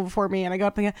bunch of people before me, and I go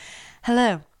up and go,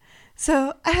 hello.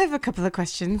 So I have a couple of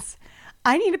questions.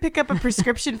 I need to pick up a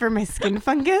prescription for my skin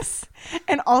fungus.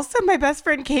 And also my best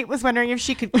friend Kate was wondering if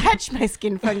she could catch my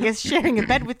skin fungus sharing a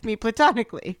bed with me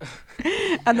platonically.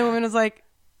 And the woman was like,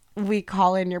 we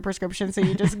call in your prescription, so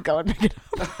you just go and pick it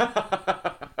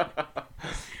up.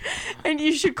 and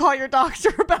you should call your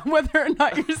doctor about whether or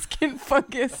not your skin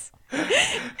fungus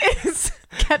is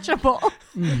catchable.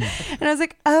 And I was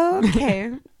like,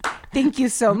 okay, thank you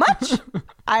so much.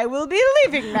 I will be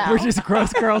leaving now. We're just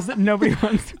gross girls that nobody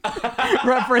wants to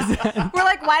represent. We're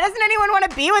like, why doesn't anyone want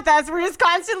to be with us? We're just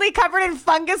constantly covered in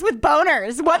fungus with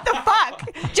boners. What the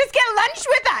fuck? Just get lunch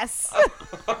with us.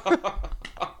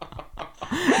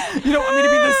 You don't want me to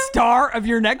be the star of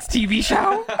your next TV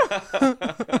show?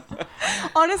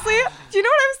 Honestly, do you know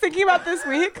what I was thinking about this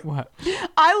week? What?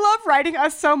 I love writing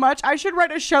us so much. I should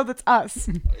write a show that's us.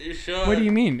 You should. What do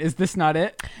you mean? Is this not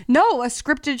it? No, a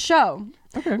scripted show.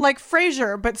 Okay. Like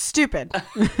Frasier, but stupid.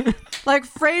 Like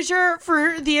Frasier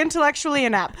for the intellectually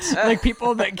inept. Like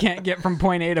people that can't get from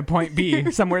point A to point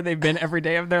B, somewhere they've been every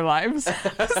day of their lives. I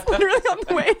was literally on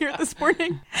the way here this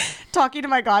morning talking to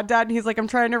my goddad, and he's like, I'm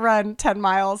trying to run 10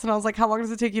 miles. And I was like, how long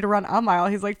does it take you to run a mile?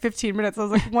 He's like, 15 minutes. I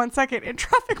was like, 1 second. In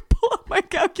traffic, pull up my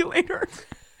calculator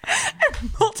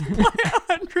and multiply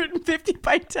 150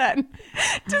 by 10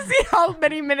 to see how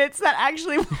many minutes that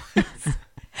actually was.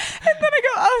 And then I go,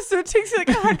 oh, so it takes you like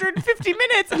 150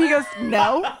 minutes. And he goes,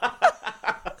 no. I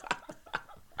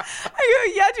go,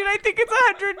 yeah, dude, I think it's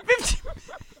 150 minutes.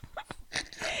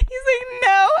 He's like,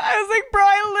 no. I was like, bro,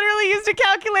 I literally used a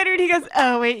calculator. And he goes,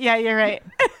 oh, wait, yeah, you're right.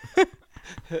 I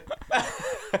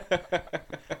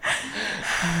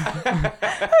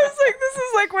was like, this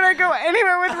is like when I go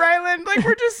anywhere with Ryland. Like,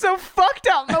 we're just so fucked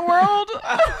out in the world.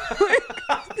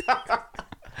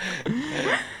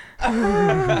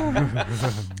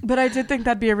 But I did think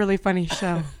that'd be a really funny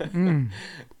show.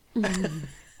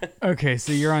 Okay,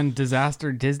 so you're on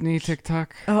Disaster Disney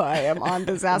TikTok? Oh, I am on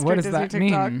Disaster What does Disney that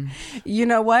TikTok. mean? You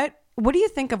know what? What do you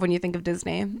think of when you think of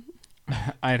Disney?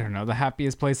 I don't know. The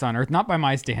happiest place on earth, not by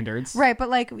my standards. Right, but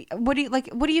like, what do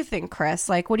you think, Chris?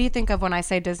 Like, what do you think of when I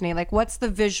say Disney? Like, what's the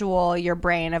visual your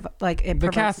brain of like it? The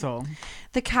castle.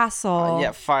 The castle.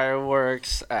 Yeah,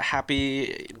 fireworks,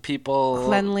 happy people,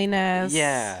 Cleanliness.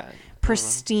 Yeah.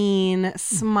 Pristine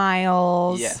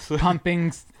smiles. Yes.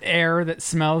 Pumping air that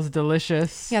smells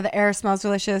delicious. Yeah, the air smells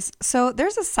delicious. So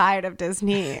there's a side of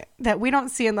Disney that we don't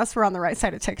see unless we're on the right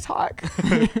side of TikTok.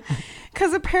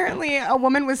 Because apparently a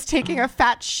woman was taking a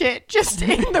fat shit just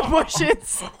in the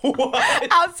bushes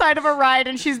outside of a ride,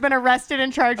 and she's been arrested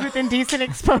and charged with indecent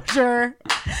exposure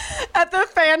at the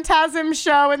Phantasm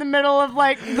show in the middle of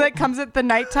like that comes at the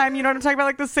nighttime. You know what I'm talking about?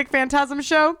 Like the sick Phantasm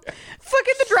show.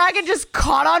 Fucking the dragon just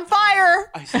caught on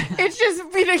fire. It's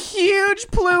just been a huge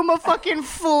plume of fucking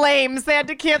flames. They had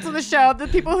to cancel the show. The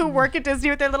people who work at Disney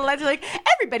with their little lights are like,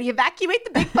 everybody evacuate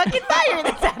the big fucking fire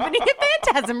that's happening at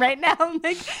Phantasm right now. I'm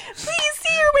like, please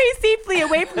see your way safely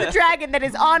away from the dragon that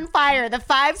is on fire, the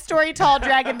 5-story tall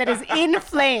dragon that is in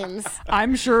flames.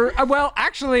 I'm sure. Well,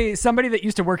 actually, somebody that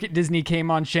used to work at Disney came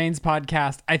on Shane's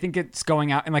podcast. I think it's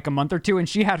going out in like a month or two, and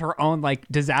she had her own like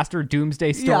disaster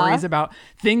doomsday stories about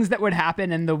things that would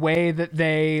happen and the way that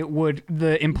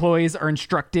the employees are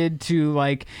instructed to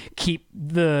like keep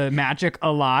the magic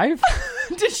alive.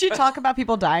 Did she talk about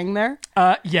people dying there?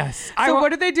 Yes. So what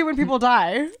do they do when people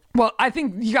die? Well, I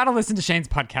think you got to listen to Shane's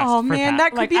podcast. Oh man,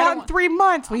 that could be out in 3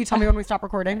 months. Will you tell me when we stop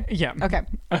recording? Yeah. Okay.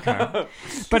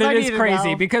 But it is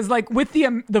crazy because like with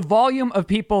the volume of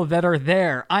people that are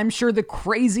there, I'm sure the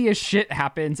craziest shit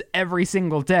happens every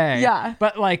single day. Yeah.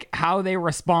 But like how they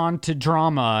respond to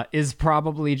drama is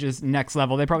probably just next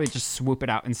level. They probably just swoop it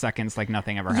out in seconds like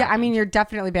nothing ever happened. Yeah, I mean, you're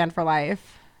definitely banned for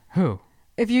life. Who?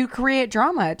 If you create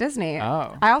drama at Disney.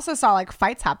 Oh. I also saw like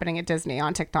fights happening at Disney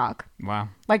on TikTok. Wow.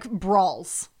 Like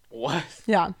brawls. What?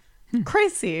 Yeah.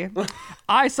 Crazy.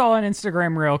 I saw an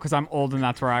Instagram reel because I'm old and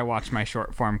that's where I watch my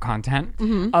short form content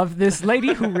of this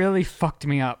lady who really fucked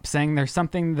me up, saying there's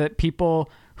something that people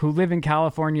who live in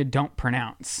California don't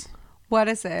pronounce. What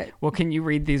is it? Well, can you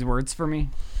read these words for me?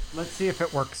 Let's see if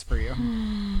it works for you.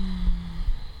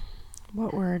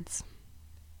 What words?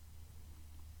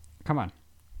 Come on.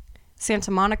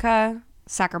 Santa Monica,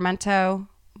 Sacramento,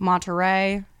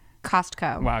 Monterey,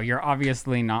 Costco. Wow, you're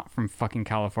obviously not from fucking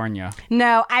California.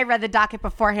 No, I read the docket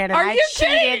beforehand and Are I you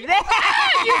cheated. kidding?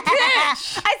 You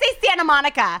bitch! I say Santa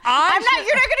Monica.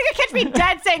 You're not going to catch me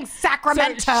dead saying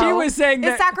Sacramento. So she was saying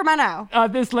it's that Sacramento.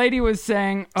 This lady was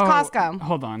saying, "Oh, Costco."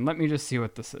 Hold on, let me just see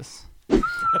what this is."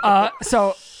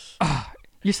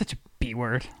 You're such a B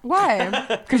word. Why?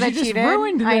 Because I you just cheated?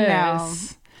 ruined this. I know.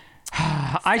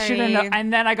 I should have known.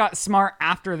 And then I got smart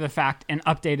after the fact and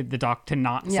updated the doc to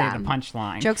not say the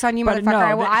punchline. Joke's on you, but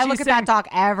motherfucker. Well, I look at that doc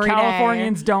every day.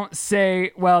 Californians don't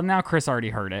say, well, now Chris already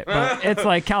heard it, but it's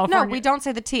like California. No, we don't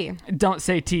say the T. Don't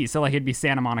say T. So like it'd be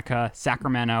Santa Monica,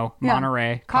 Sacramento,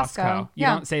 Monterey, Costco. You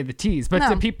don't say the T's. But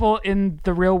do people in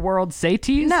the real world say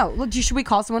T's? No. Well, should we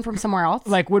call someone from somewhere else?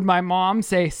 Like, would my mom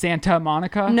say Santa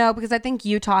Monica? No, because I think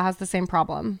Utah has the same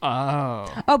problem. Oh,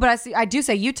 but I do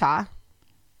say Utah.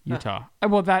 Utah.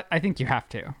 Well, that I think you have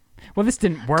to. Well, this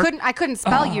didn't work. I couldn't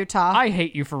spell Utah. I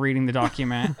hate you for reading the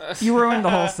document. You ruined the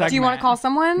whole segment. Do you want to call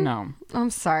someone? No.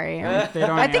 I'm sorry. They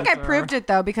don't I think I answer. proved it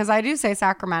though because I do say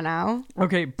Sacramento.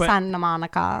 Okay, but Santa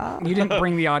Monica. you didn't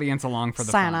bring the audience along for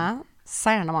the fun.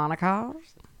 Santa Monica.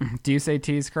 Do you say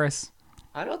T's, Chris?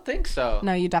 I don't think so.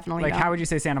 No, you definitely Like, don't. how would you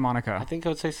say Santa Monica? I think I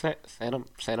would say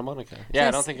Santa Monica. Yeah,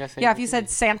 I don't think I say. Yeah, if you said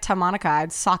Santa Monica,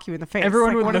 I'd sock you in the face. Everyone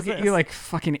Like, would what look is at this? you like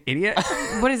fucking idiot.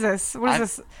 What is this? What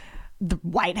is this? The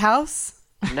White House?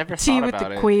 Never Tea thought with about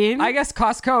the it. Queen? I guess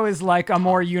Costco is like a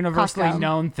more universally Costco.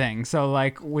 known thing. So,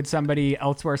 like, would somebody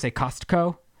elsewhere say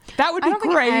Costco? That would I be don't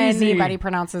think crazy. anybody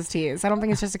pronounces T's. I don't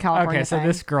think it's just a California Okay, so thing.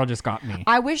 this girl just got me.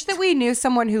 I wish that we knew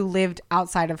someone who lived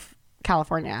outside of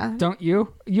California. Don't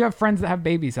you? You have friends that have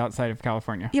babies outside of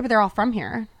California. Yeah, but they're all from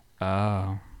here.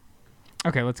 Oh.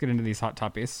 Okay, let's get into these hot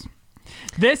topics.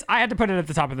 This, I had to put it at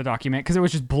the top of the document because it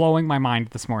was just blowing my mind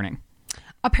this morning.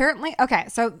 Apparently, okay,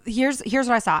 so here's what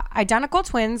I saw. Identical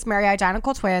twins marry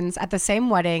identical twins at the same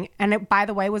wedding. And it, by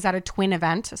the way, was at a twin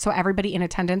event. So everybody in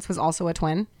attendance was also a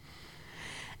twin.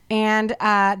 And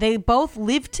they both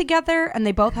live together and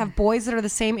they both have boys that are the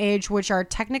same age, which are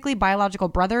technically biological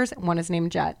brothers. One is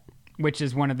named Jet. Which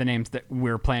is one of the names that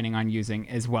we're planning on using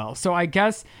as well. So I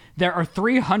guess there are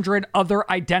 300 other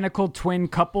identical twin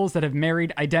couples that have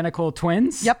married identical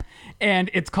twins. Yep. And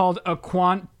it's called a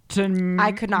quaternary.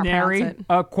 I could not pronounce it.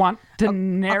 A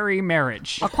quaternary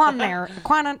marriage. A quaternary.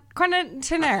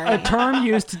 A term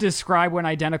used to describe when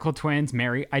identical twins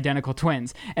marry identical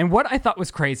twins. And what I thought was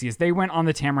crazy is they went on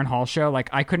the Tamron Hall show. Like,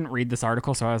 I couldn't read this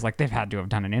article, so I was like, they've had to have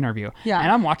done an interview. Yeah.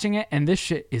 And I'm watching it, and this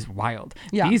shit is wild.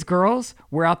 Yeah. These girls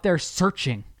were out there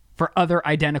searching for other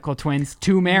identical twins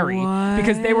to marry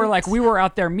because they were like, we were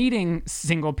out there meeting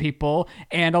single people,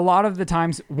 and a lot of the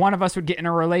times one of us would get in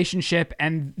a relationship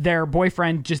and their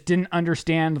boyfriend just didn't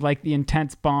understand like the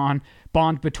intense bond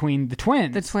between the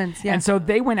twins. The twins, yeah. And so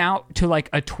they went out to like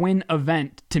a twin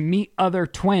event to meet other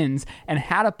twins and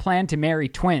had a plan to marry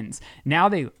twins. Now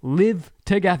they live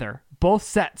together. Both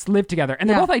sets live together, and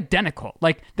they're both identical.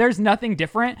 Like, there's nothing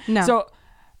different. No. So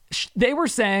they were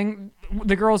saying,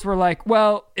 the girls were like,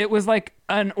 well, it was like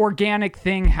an organic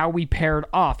thing how we paired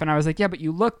off. And I was like, yeah, but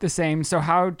you look the same. So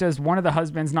how does one of the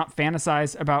husbands not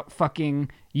fantasize about fucking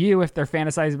you if they're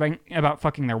fantasizing about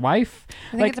fucking their wife?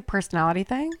 I think it's a personality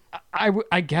thing.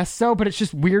 I guess so, but it's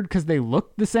just weird because they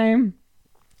look the same.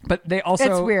 But they also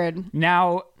It's weird.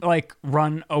 now like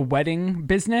run a wedding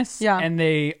business. Yeah. And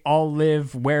they all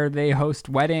live where they host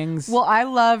weddings. Well, I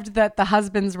loved that the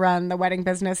husbands run the wedding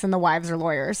business and the wives are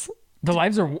lawyers. The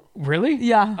lives are really?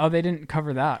 Yeah. Oh, they didn't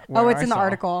cover that. Oh, where it's I in the saw.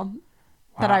 article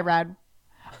that I read.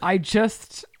 I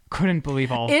just couldn't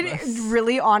believe all of It this.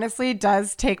 really honestly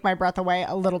does take my breath away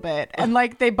a little bit. And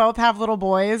like they both have little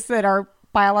boys that are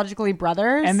biologically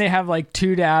brothers. And they have like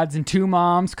 2 dads and 2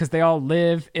 moms because they all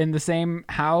live in the same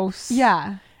house.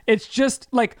 Yeah. It's just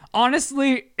like,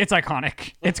 honestly, it's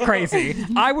iconic. It's crazy.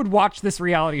 I would watch this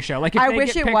reality show. Like, if I they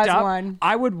wish get it picked was up, one.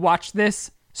 I would watch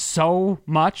this so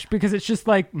much because it's just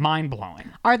like mind blowing.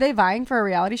 Are they vying for a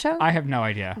reality show? I have no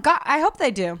idea. God, I hope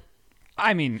they do.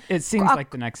 I mean, it seems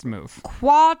like the next move.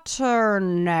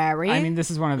 Quaternary. I mean, this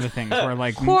is one of the things where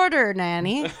like quarter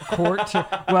nanny.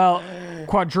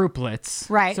 quadruplets.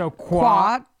 Right. So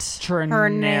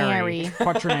Quaternary.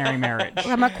 quaternary marriage.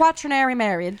 I'm a quaternary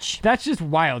marriage. That's just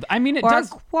wild. I mean, it Or does.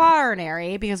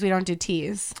 quaternary because we don't do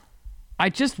T's. I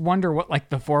just wonder what like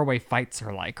the 4-way fights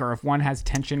are like, or if one has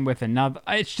tension with another.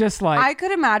 It's just like, I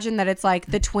could imagine that it's like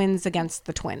the twins against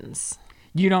the twins.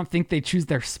 you don't think they choose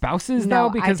their spouses No, though?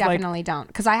 Because I like, definitely don't.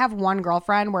 Because I have one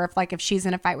girlfriend where if she's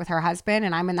in a fight with her husband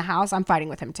and I'm in the house, I'm fighting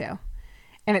with him too.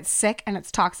 And it's sick and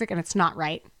it's toxic and it's not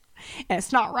right. And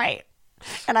it's not right.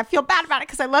 And I feel bad about it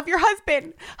because I love your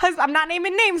husband. I'm not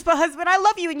naming names, but husband, I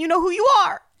love you and you know who you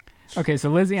are. okay, so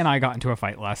Lizzie and I got into a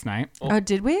fight last night. Oh,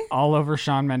 did we? All over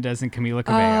Shawn Mendes and Camila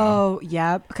Cabello. Oh,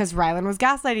 yeah. Because Rylan was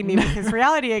gaslighting me with his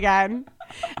reality again.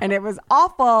 and it was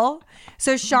awful.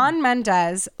 So Shawn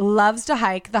Mendes loves to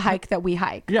hike the hike that we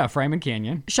hike. Yeah, Fryman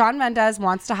Canyon. Shawn Mendes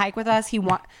wants to hike with us. He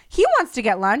wants to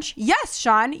get lunch. Yes,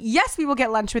 Shawn. Yes, we will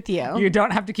get lunch with you. You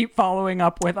don't have to keep following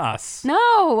up with us.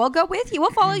 No, we'll go with you.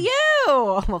 We'll follow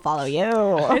you. We'll follow you.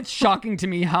 It's shocking to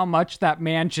me how much that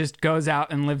man just goes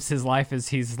out and lives his life as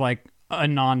he's like a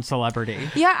non-celebrity.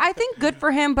 Yeah, I think good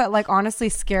for him, but like honestly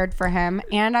scared for him.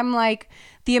 And I'm like,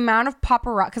 the amount of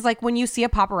paparazzi, because like when you see a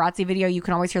paparazzi video, you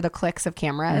can always hear the clicks of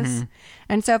cameras. Mm-hmm.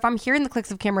 And so if I'm hearing the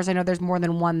clicks of cameras, I know there's more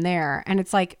than one there. And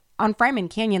it's like on Fryman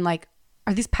Canyon, like,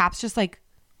 are these paps just like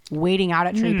waiting out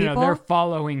at tree people? No, they're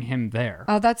following him there.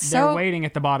 Oh, they're waiting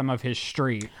at the bottom of his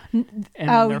street.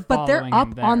 But they're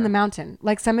up on the mountain.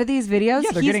 Like some of these videos,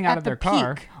 yeah, they're getting out of their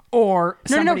car. Or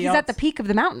no, he's at the peak of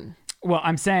the mountain. Well,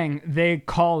 I'm saying they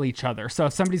call each other. So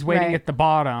if somebody's waiting at the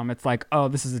bottom, it's like, oh,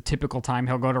 this is a typical time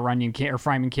he'll go to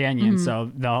Fryman Canyon. Mm-hmm.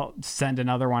 So they'll send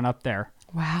another one up there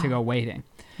to go waiting.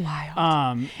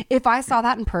 Wild. If I saw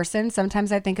that in person,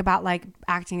 sometimes I think about like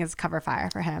acting as cover fire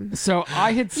for him. So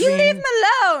I had seen... You leave him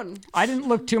alone! I didn't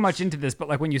look too much into this, but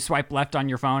like when you swipe left on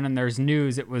your phone and there's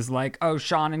news, it was like, oh,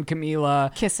 Shawn and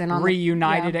Camila kissing on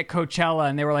reunited at Coachella,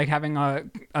 and they were like having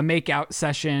a make-out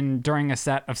session during a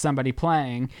set of somebody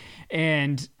playing.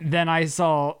 And then I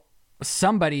saw...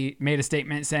 somebody made a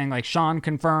statement saying like Shawn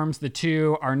confirms the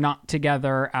two are not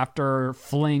together after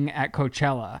fling at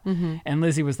Coachella. Mm-hmm. And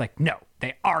Lizzie was like, no,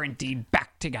 they are indeed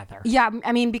back together. Yeah,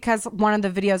 I mean, because one of the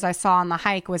videos I saw on the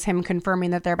hike was him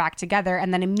confirming that they're back together.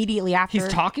 And then immediately after... He's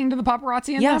talking to the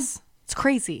paparazzi in Yes. Them? It's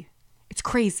crazy. It's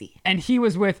crazy. And he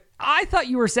was with... I thought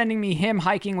you were sending me him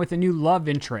hiking with a new love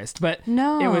interest, but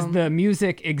no. It was the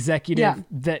music executive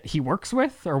that he works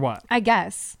with, or what? I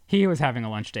guess. He was having a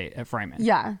lunch date at Fryman.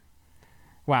 Yeah.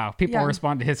 Wow, people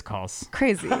respond to his calls.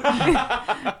 Crazy.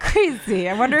 Crazy.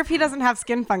 I wonder if he doesn't have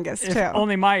skin fungus, too. If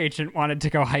only my agent wanted to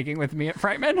go hiking with me at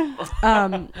Fryman.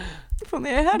 If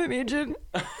only I had an agent.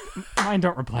 Mine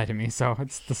don't reply to me, so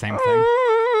it's the same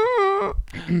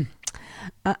thing.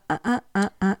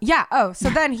 Yeah. Oh,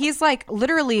 so then he's like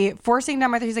literally forcing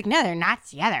down my throat. He's like, no, they're not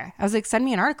together. I was like, send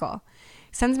me an article.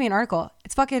 He sends me an article.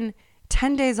 It's fucking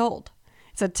 10 days old.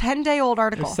 It's a 10-day-old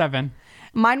article. There's 7.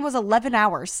 Mine was 11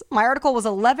 hours. My article was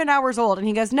 11 hours old. And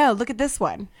he goes, no, look at this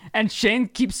one. And Shane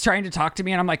keeps trying to talk to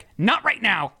me. And I'm like, not right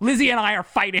now. Lizzie and I are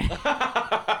fighting.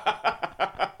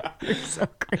 You're so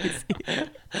crazy.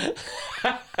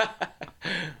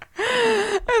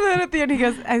 And then at the end he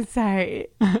goes, I'm sorry.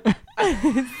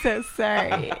 I'm so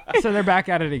sorry. So they're back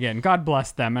at it again. God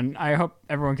bless them. And I hope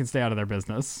everyone can stay out of their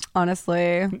business.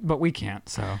 Honestly. But we can't,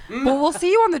 so. Well, we'll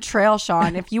see you on the trail,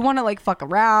 Shawn. If you want to like fuck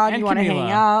around, you want to hang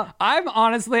out.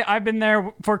 I've been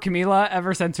there for Camila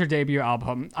ever since her debut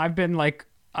album.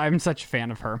 I'm such a fan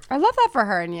of her. I love that for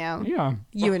her and you. Yeah.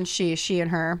 You and she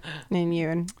and her, and you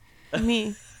and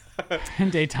me. In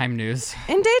daytime news,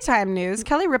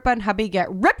 Kelly Ripa and hubby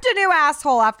get ripped a new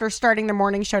asshole after starting the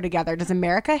morning show together. Does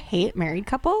America hate married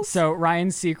couples? So Ryan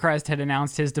Seacrest had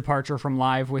announced his departure from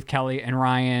Live with Kelly and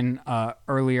Ryan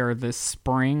earlier this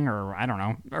spring, or I don't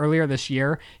know, earlier this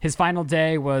year. His final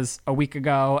day was a week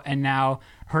ago, and now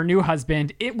her new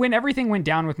husband, when everything went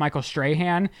down with Michael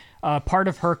Strahan, part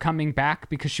of her coming back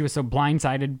because she was so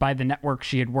blindsided by the network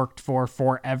she had worked for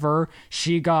forever,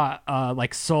 she got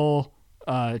sole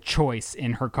choice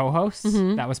in her co-hosts.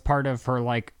 Mm-hmm. That was part of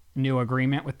her new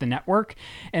agreement with the network.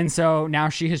 And so now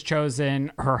she has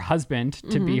chosen her husband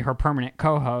to be her permanent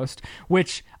co-host,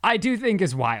 which I do think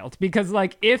is wild because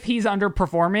if he's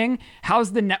underperforming,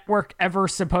 how's the network ever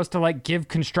supposed to give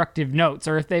constructive notes?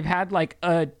 Or if they've had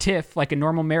a tiff like a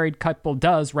normal married couple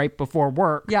does right before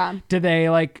work, do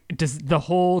they does the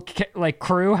whole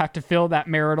crew have to feel that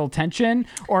marital tension,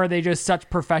 or are they just such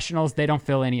professionals they don't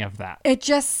feel any of that? It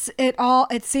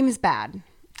seems bad.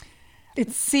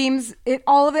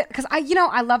 All of it, because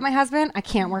I love my husband. I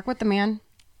can't work with the man.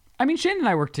 I mean, Shane and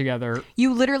I work together.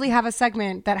 You literally have a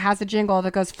segment that has a jingle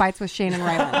that goes fights with Shane and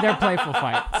Rylan. They're playful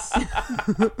fights.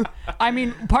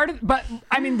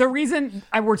 The reason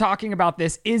we're talking about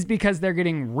this is because they're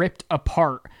getting ripped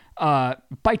apart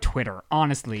by Twitter,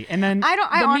 honestly. And then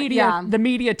the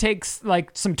media takes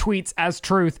some tweets as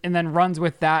truth and then runs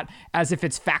with that as if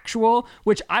it's factual,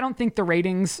 which I don't think the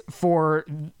ratings for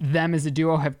them as a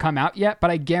duo have come out yet, but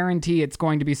I guarantee it's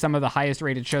going to be some of the highest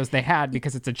rated shows they had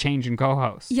because it's a change in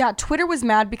co-host. Yeah, Twitter was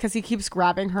mad because he keeps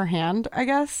grabbing her hand, I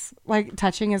guess,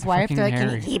 touching his wife. They're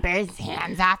can he keep his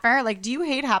hands off her? Do you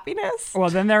hate happiness? Well,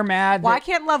 then they're mad. Why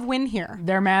can't love win here?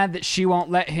 They're mad that she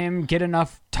won't let him get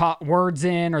enough words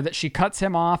in, or that she cuts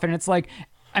him off. And it's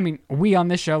I mean, we on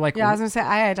this show, like, yeah, I was gonna say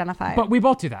I identify, but we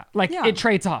both do that. Like, it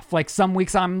trades off. Like, some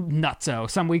weeks I'm nutso,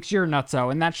 some weeks you're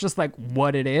nutso, and that's just like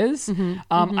what it is.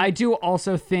 I do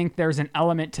also think there's an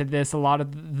element to this. A lot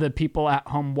of the people at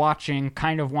home watching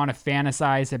kind of want to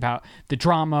fantasize about the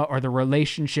drama or the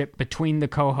relationship between the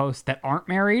co-hosts that aren't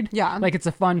married. Yeah, like it's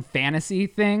a fun fantasy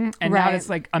thing, and now it's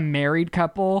like a married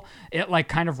couple. It like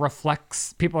kind of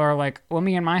reflects. People are like, well,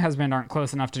 me and my husband aren't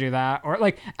close enough to do that, or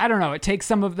like, I don't know. It takes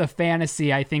some of the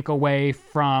fantasy, I think, away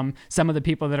from some of the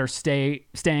people that are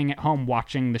staying at home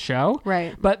watching the show.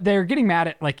 Right. But they're getting mad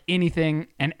at like anything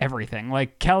and everything.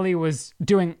 Like Kelly was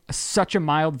doing such a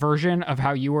mild version of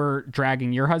how you were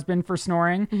dragging your husband for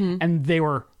snoring, and they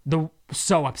were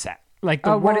so upset. Like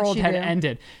the world had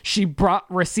ended. She brought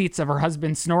receipts of her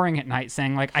husband snoring at night,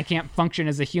 saying like, I can't function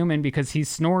as a human because he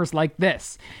snores like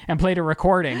this, and played a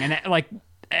recording. And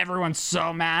everyone's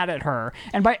so mad at her.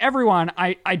 And by everyone,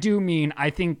 I do mean, I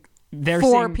think they're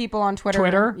 4 people on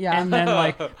Twitter. Yeah. And then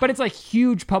like, but it's like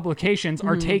huge publications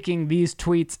are taking these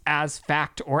tweets as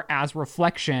fact or as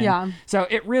reflection. Yeah. So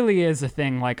it really is a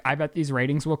thing. Like, I bet these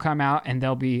ratings will come out and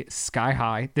they'll be sky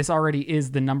high. This already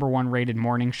is the #1 rated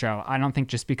morning show. I don't think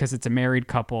just because it's a married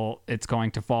couple, it's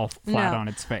going to fall flat on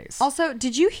its face. Also,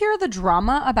 did you hear the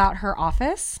drama about her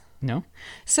office? No.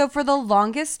 So for the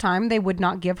longest time, they would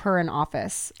not give her an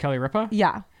office. Kelly Ripa?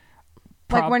 Yeah.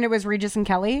 Like when it was Regis and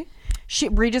Kelly.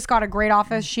 Regis got a great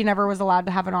office. She never was allowed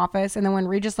to have an office. And then when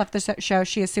Regis left the show,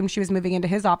 she assumed she was moving into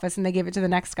his office, and they gave it to the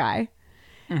next guy.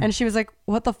 And she was like,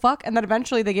 what the fuck? And then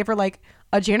eventually they gave her like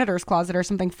a janitor's closet or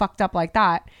something fucked up like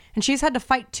that. And she's had to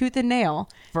fight tooth and nail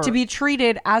to be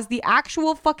treated as the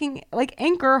actual fucking like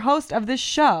anchor host of this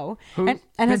show. And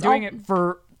has doing it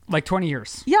for like 20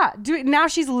 years. Yeah. Now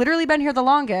she's literally been here the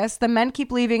longest. The men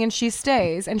keep leaving and she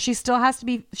stays, and she still has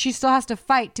to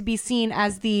fight to be seen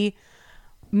as the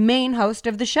main host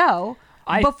of the show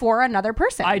before another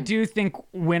person. I do think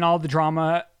when all the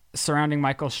drama surrounding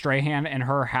Michael Strahan and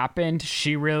her happened,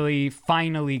 she really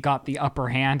finally got the upper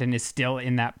hand and is still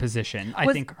in that position.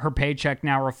 I think her paycheck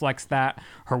now reflects that.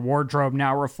 Her wardrobe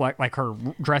now reflects, like, her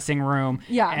dressing room.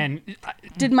 Yeah. And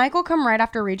did Michael come right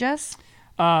after Regis?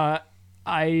 I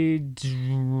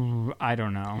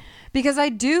don't know. Because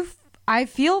I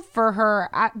feel for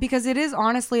her, because it is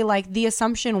honestly like the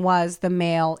assumption was the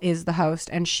male is the host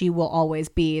and she will always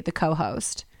be the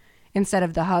co-host instead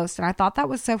of the host. And I thought that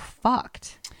was so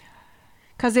fucked.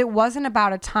 Because it wasn't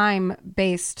about a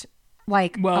time-based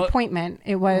appointment.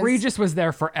 It was Regis was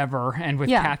there forever, and with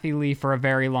Kathy Lee for a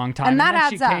very long time. And that then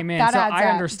adds she came in, that so adds I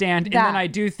up. understand. And then I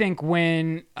do think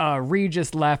when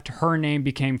Regis left, her name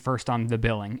became first on the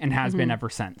billing and has been ever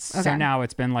since. Okay. So now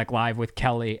it's been like live with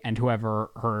Kelly and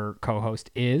whoever her co-host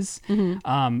is.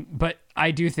 But I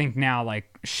do think now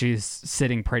like she's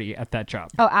sitting pretty at that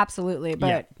job. Oh, absolutely.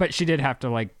 But she did have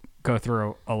to like go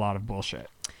through a lot of bullshit.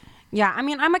 Yeah, I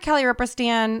mean, I'm a Kelly Ripa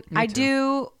stan. I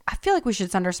feel like we should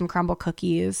send her some crumble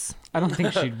cookies. I don't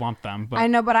think she'd want them. But I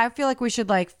know, but I feel like we should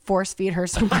like force feed her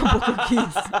some crumble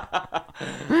cookies.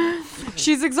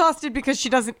 She's exhausted because she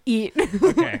doesn't eat.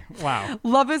 Okay, wow.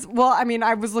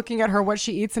 I was looking at her, what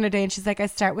she eats in a day, and she's like, I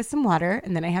start with some water,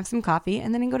 and then I have some coffee,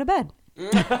 and then I go to bed.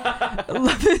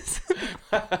 Love is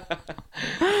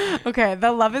okay.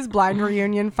 The Love is Blind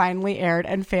reunion finally aired,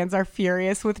 and fans are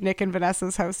furious with Nick and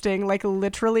Vanessa's hosting. Like,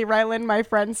 literally, Rylan, my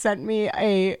friend, sent me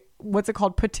a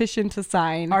petition to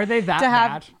sign. Are they that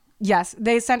bad? Yes,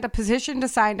 they sent a petition to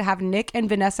sign to have Nick and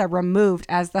Vanessa removed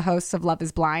as the hosts of Love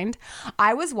is Blind.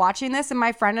 I was watching this, and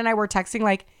my friend and I were texting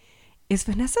like, is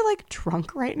Vanessa like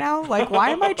drunk right now? Like,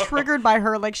 why am I triggered by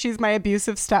her? Like, she's my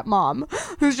abusive stepmom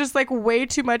who's just like way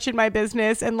too much in my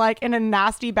business and like in a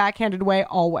nasty backhanded way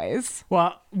always.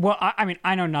 Well, I mean,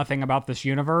 I know nothing about this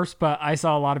universe, but I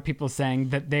saw a lot of people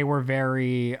saying that they were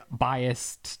very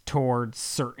biased towards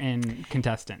certain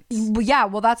contestants. Yeah,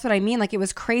 well, that's what I mean. Like, it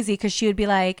was crazy because she would be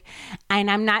like, and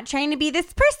I'm not trying to be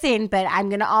this person, but I'm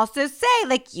going to also say,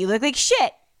 like, you look like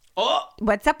shit. Oh.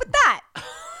 What's up with that?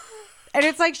 And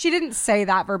it's like, she didn't say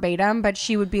that verbatim, but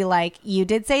she would be like, you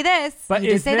did say this, but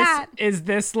you did say that. Is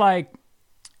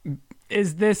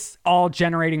this all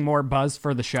generating more buzz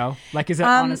for the show? Like, is it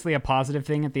honestly a positive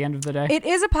thing at the end of the day? It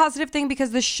is a positive thing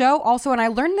because the show also, and I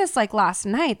learned this like last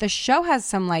night, the show has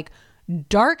some like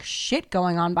dark shit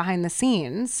going on behind the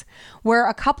scenes where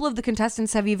a couple of the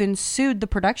contestants have even sued the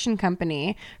production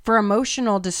company for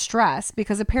emotional distress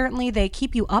because apparently they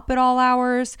keep you up at all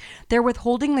hours. They're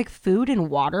withholding like food and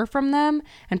water from them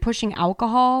and pushing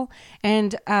alcohol.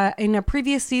 And in a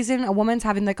previous season, a woman's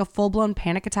having like a full-blown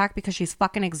panic attack because she's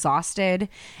fucking exhausted,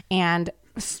 and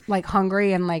like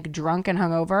hungry and like drunk and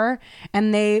hungover,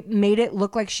 and they made it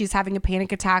look like she's having a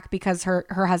panic attack because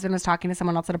her husband was talking to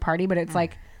someone else at a party, but it's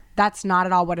like that's not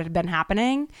at all what had been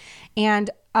happening. And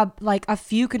like a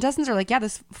few contestants are like, yeah,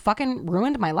 this fucking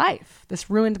ruined my life. This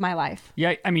ruined my life.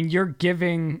 Yeah, I mean, you're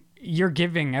giving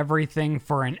everything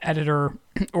for an editor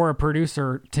or a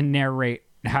producer to narrate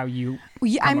how you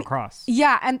come across.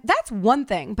 Yeah, and that's one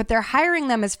thing, but they're hiring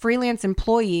them as freelance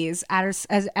employees at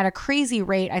a crazy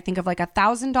rate, I think of like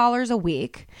 $1,000 a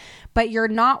week, but you're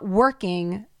not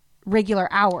working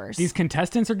regular hours. These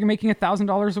contestants are making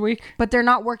 $1,000 a week, but they're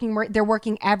not working. They're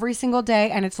working every single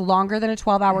day, and it's longer than a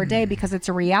 12-hour day because it's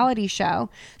a reality show.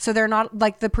 So they're not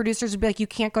like, the producers would be like, you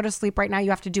can't go to sleep right now.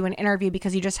 You have to do an interview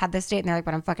because you just had this date. And they're like,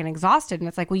 but I'm fucking exhausted. And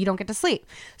it's like, well, you don't get to sleep.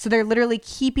 So they're literally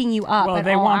keeping you up. Well,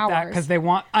 they all want hours. that because they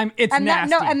want. It's and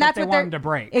nasty. And that's they what want them to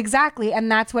break. Exactly,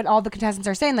 and that's what all the contestants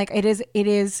are saying. Like it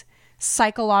is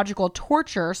psychological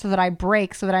torture so that I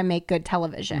break, so that I make good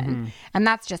television, and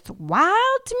that's just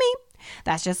wild to me.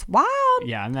 That's just wild.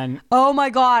 Yeah, and then... Oh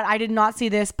my God, I did not see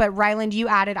this, but Ryland, you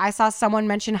added, I saw someone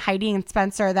mention Heidi and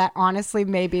Spencer that honestly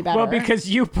may be better. Well, because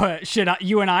you put,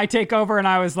 you and I take over, and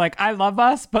I was like, I love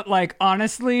us, but like,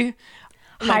 honestly...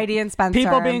 Heidi and Spencer.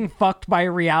 People being fucked by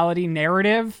a reality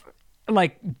narrative,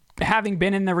 like... having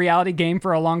been in the reality game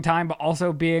for a long time, but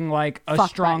also being like a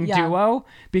strong duo,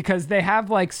 because they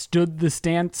have like stood the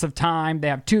stance of time. They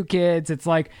have 2 kids. It's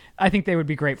like, I think they would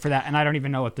be great for that. And I don't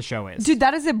even know what the show is. Dude,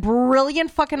 that is a brilliant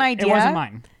fucking idea. It wasn't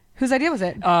mine. Whose idea was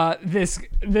it?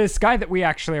 This guy that we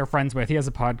actually are friends with, he has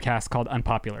a podcast called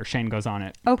Unpopular. Shane goes on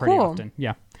it pretty often.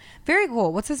 Yeah. Very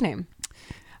cool. What's his name?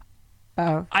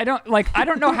 Oh. I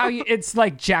don't know how it's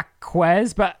like Jack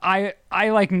Quez, but I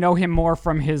like know him more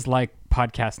from his like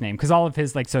podcast name, because all of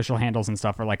his like social handles and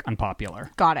stuff are like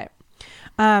Unpopular. Got it.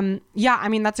 Yeah, I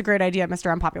mean, that's a great idea,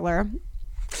 Mr. Unpopular.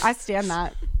 I stand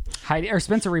that. Heidi or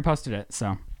Spencer reposted it,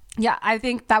 so yeah, I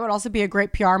think that would also be a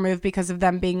great PR move because of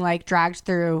them being like dragged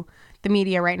through the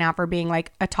media right now for being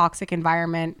like a toxic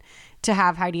environment. To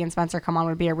have Heidi and Spencer come on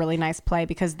would be a really nice play,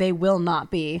 because they will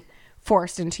not be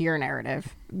forced into your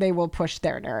narrative. They will push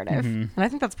their narrative. And I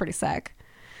think that's pretty sick.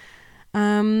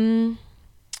 Kelly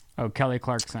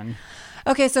Clarkson.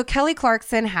 Okay, so Kelly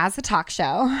Clarkson has a talk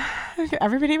show.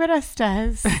 Everybody but us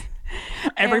does.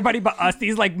 Everybody but us,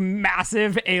 these like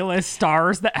massive A-list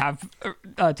stars that have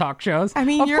talk shows. I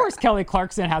mean, of course Kelly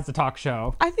Clarkson has a talk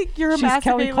show. I think you're a She's massive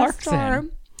Kelly A-list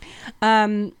Clarkson.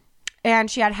 star.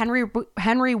 And she had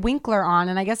Henry Winkler on,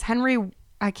 and I guess Henry,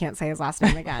 I can't say his last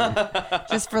name again.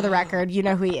 Just for the record, you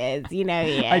know who he is. You know who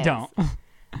he is. I don't.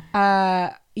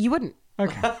 You wouldn't.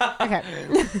 Okay. Okay.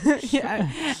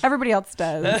 Yeah, everybody else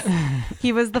does.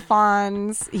 He was the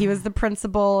Fonz. He was the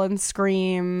principal in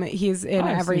Scream. He's in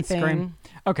everything.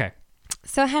 Okay.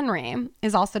 So Henry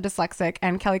is also dyslexic,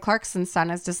 and Kelly Clarkson's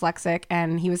son is dyslexic,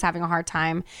 and he was having a hard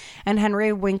time. And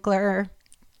Henry Winkler,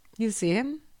 you see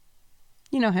him?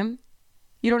 You know him?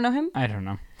 You don't know him? I don't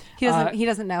know. He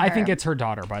doesn't know her. I think it's her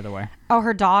daughter, by the way. Oh,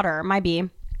 her daughter. Might be.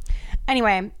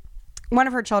 Anyway, one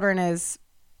of her children is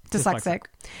dyslexic.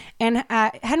 And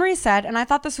Henry said, and I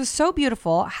thought this was so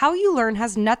beautiful, how you learn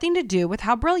has nothing to do with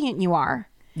how brilliant you are.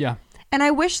 Yeah. And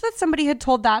I wish that somebody had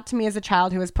told that to me as a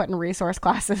child who was put in resource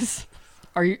classes.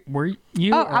 Were you?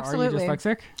 Oh, absolutely. Are you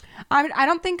dyslexic? I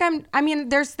don't think I mean,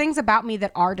 there's things about me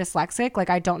that are dyslexic. Like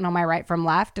I don't know my right from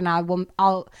left, and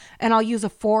I'll use a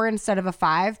 4 instead of a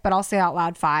 5, but I'll say out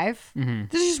loud 5. There's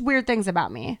just weird things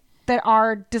about me that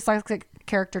are dyslexic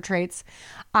character traits.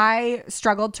 I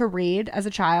struggled to read as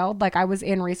a child. Like I was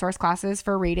in resource classes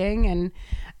for reading, and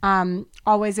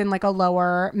always in like a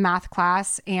lower math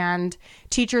class, and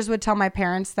teachers would tell my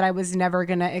parents that I was never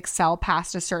going to excel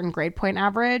past a certain grade point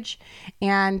average.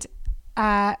 And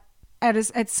at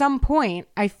some point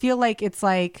I feel like it's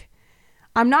like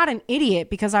I'm not an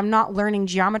idiot because I'm not learning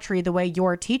geometry the way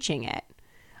you're teaching it.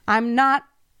 I'm not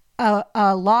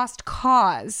a lost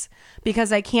cause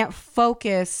because I can't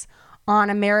focus on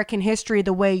American history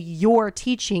the way you're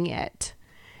teaching it.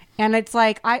 And it's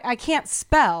like, I can't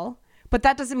spell, but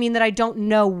that doesn't mean that I don't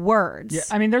know words. Yeah,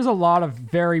 I mean, there's a lot of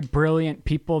very brilliant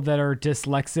people that are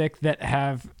dyslexic that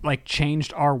have like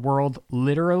changed our world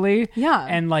literally. Yeah.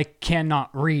 And like cannot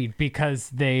read because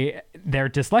they're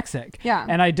dyslexic. Yeah.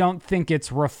 And I don't think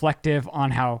it's reflective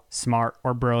on how smart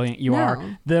or brilliant you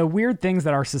are. The weird things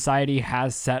that our society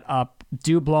has set up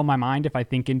do blow my mind if I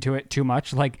think into it too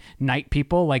much. Like night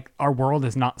people, like our world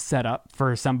is not set up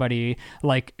for somebody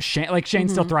like Shane. Like Shane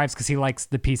still thrives because he likes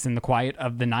the peace and the quiet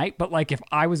of the night. But like if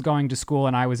I was going to school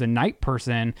and I was a night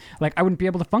person, like I wouldn't be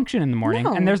able to function in the morning.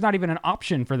 No. And there's not even an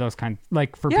option for those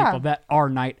like for people that are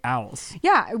night owls.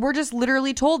 Yeah, we're just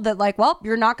literally told that like, well,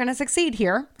 you're not going to succeed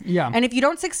here. Yeah. And if you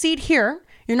don't succeed here,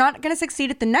 you're not going to succeed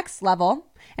at the next level.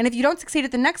 And if you don't succeed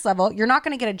at the next level, you're not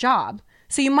going to get a job.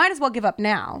 So you might as well give up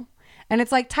now. And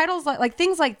it's like titles like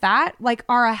things like that like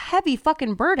are a heavy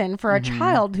fucking burden for a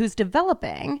child who's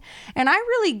developing. And I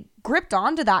really gripped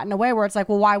onto that in a way where it's like,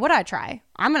 well, why would I try?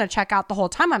 I'm going to check out the whole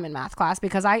time I'm in math class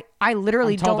because I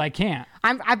literally I can't.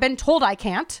 I've been told I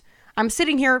can't. I'm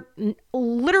sitting here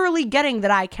literally getting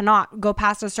that I cannot go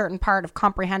past a certain part of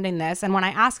comprehending this. And when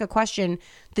I ask a question,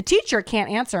 the teacher can't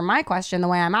answer my question the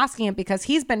way I'm asking it because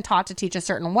he's been taught to teach a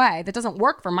certain way that doesn't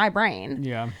work for my brain.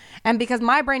 Yeah. And because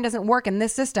my brain doesn't work in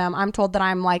this system, I'm told that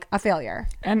I'm like a failure.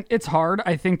 And it's hard,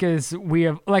 I think, is we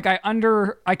have like I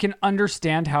can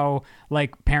understand how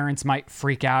like parents might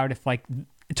freak out if like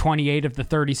 28 of the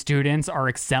 30 students are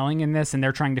excelling in this and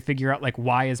they're trying to figure out like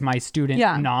why is my student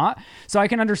not. So I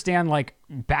can understand like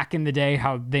back in the day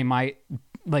how they might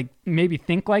like maybe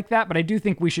think like that, but I do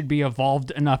think we should be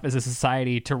evolved enough as a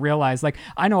society to realize like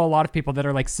I know a lot of people that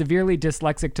are like severely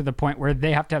dyslexic to the point where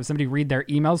they have to have somebody read their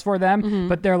emails for them,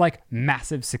 but they're like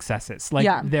massive successes.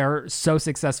 Like they're so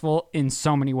successful in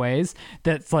so many ways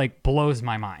that's like blows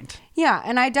my mind. Yeah,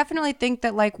 and I definitely think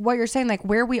that like what you're saying, like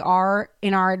where we are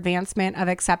in our advancement of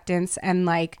acceptance and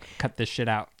like cut this shit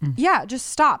out. Yeah, just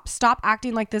stop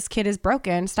acting like this kid is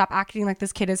broken. Stop acting like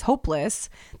this kid is hopeless.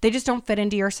 They just don't fit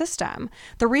into your system.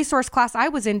 The resource class I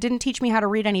was in didn't teach me how to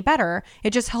read any better.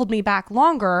 It just held me back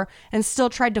longer and still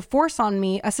tried to force on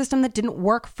me a system that didn't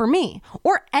work for me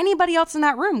or anybody else in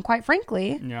that room, quite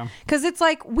frankly. Yeah. Because it's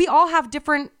like we all have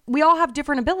different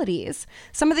abilities.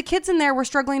 Some of the kids in there were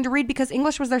struggling to read because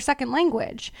English was their second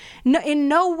language. No, in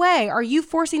no way are you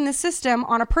forcing the system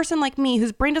on a person like me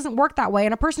whose brain doesn't work that way,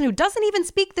 and a person who doesn't even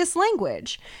speak this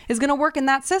language is going to work in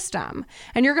that system.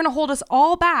 And you're going to hold us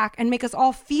all back and make us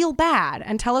all feel bad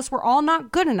and tell us we're all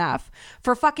not good enough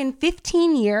for fucking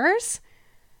 15 years?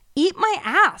 Eat my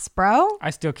ass, bro. I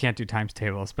still can't do times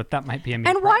tables, but that might be a me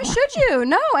And problem. why should you?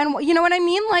 No. And you know what I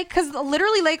mean? Like, because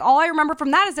literally, like, all I remember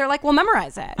from that is they're like, well,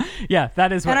 memorize it. Yeah,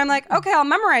 that is what... And I'm like, okay, I'll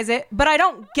memorize it, but I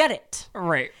don't get it.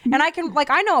 Right. And I can, like,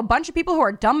 I know a bunch of people who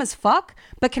are dumb as fuck,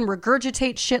 but can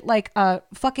regurgitate shit like a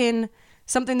fucking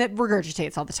something that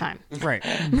regurgitates all the time. Right.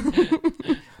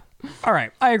 All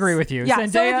right. I agree with you. Yeah.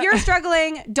 Zendaya... So if you're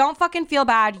struggling, don't fucking feel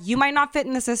bad. You might not fit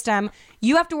in the system.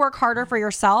 You have to work harder for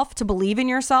yourself to believe in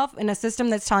yourself in a system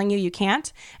that's telling you you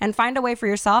can't, and find a way for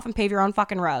yourself and pave your own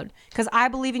fucking road. Because I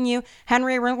believe in you.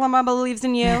 Henry Rinklema believes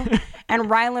in you. And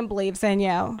Rylan believes in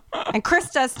you. And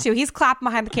Chris does too. He's clapping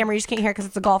behind the camera. You just can't hear it because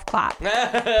it's a golf clap.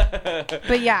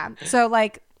 But yeah. So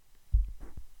like,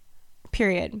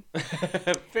 period.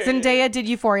 Zendaya did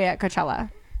Euphoria at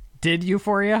Coachella. Did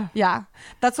Euphoria? Yeah.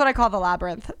 That's what I call the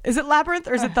labyrinth. Is it labyrinth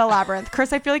or is it the labyrinth?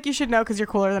 Chris, I feel like you should know because you're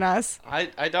cooler than us.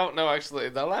 I don't know actually.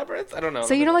 The labyrinth? I don't know.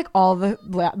 So you know like all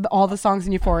the songs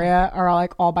in Euphoria are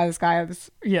like all by this guy.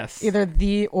 Yes. Either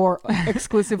the or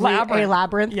exclusively a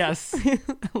labyrinth. Yes.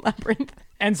 Labyrinth.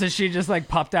 And so she just like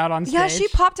popped out on stage? Yeah, she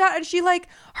popped out and she like,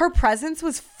 her presence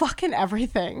was fucking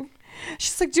everything.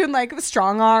 She's like doing like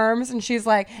strong arms and she's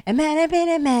like,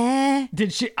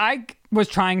 did she? I was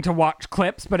trying to watch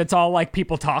clips, but it's all like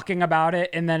people talking about it.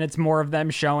 And then it's more of them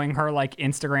showing her like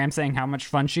Instagram saying how much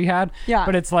fun she had. Yeah.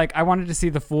 But it's like, I wanted to see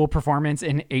the full performance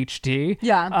in HD.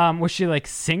 Yeah. Was she like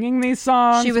singing these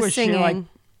songs? She was singing. She, like,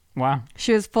 wow.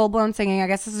 She was full blown singing. I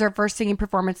guess this is her first singing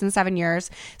performance in 7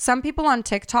 years. Some people on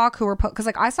TikTok who were, because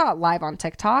like I saw it live on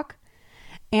TikTok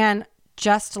and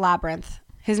Just Labyrinth.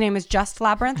 His name is Just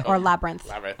Labyrinth or Labyrinth?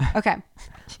 Labyrinth. Okay.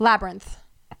 Labyrinth.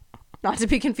 Not to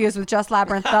be confused with Just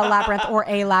Labyrinth, the Labyrinth, or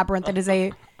a Labyrinth.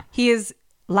 He is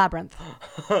Labyrinth.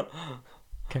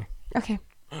 Okay. Okay.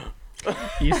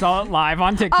 You saw it live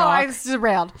on TikTok. Oh, I was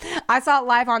derailed. I saw it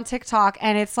live on TikTok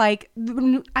and it's like,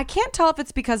 I can't tell if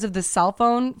it's because of the cell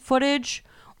phone footage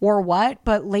or what,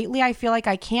 but lately I feel like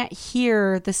I can't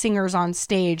hear the singers on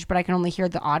stage, but I can only hear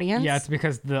the audience. Yeah, it's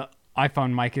because the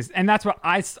iPhone mic is, and that's what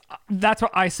I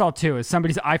saw too, is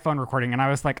somebody's iPhone recording, and I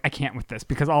was like, I can't with this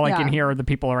because all I can hear are the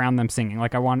people around them singing.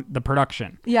 Like I want the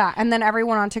production. Yeah, and then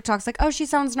everyone on TikTok's like, oh, she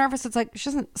sounds nervous. It's like, she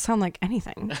doesn't sound like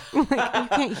anything. Like, you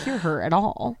can't hear her at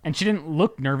all. And she didn't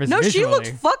look nervous. No, visually. she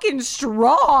looked fucking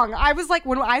strong. I was like,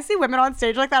 when I see women on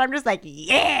stage like that, I'm just like,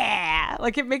 yeah,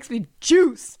 like it makes me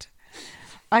juiced.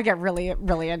 I get really,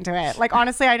 really into it. Like,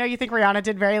 honestly, I know you think Rihanna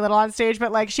did very little on stage,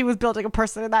 but like she was building a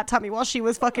person in that tummy while she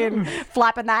was fucking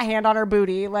flapping that hand on her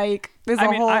booty. Like, there's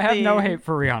a whole I have thing. no hate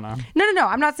for Rihanna. No.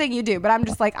 I'm not saying you do, but I'm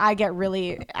just like, I get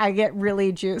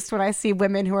really juiced when I see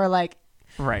women who are like,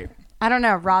 right. I don't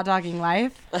know, raw dogging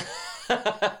life.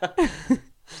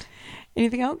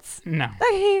 Anything else? No.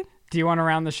 Okay. Do you want to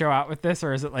round the show out with this,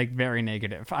 or is it like very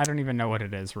negative? I don't even know what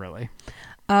it is really.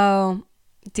 Oh,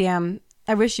 damn.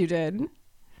 I wish you did.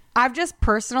 I've just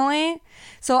personally,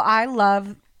 so I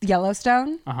love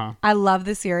Yellowstone. I love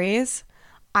the series.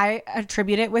 I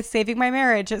attribute it with saving my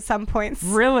marriage at some points.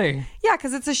 Really? Yeah,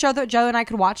 because it's a show that Joe and I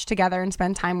could watch together and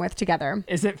spend time with together.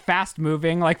 Is it fast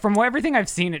moving? Like from everything I've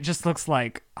seen, it just looks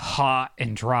like hot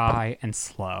and dry and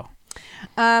slow.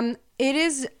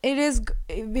 It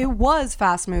was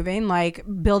fast moving. Like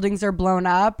buildings are blown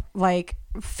up, like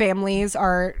families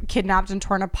are kidnapped and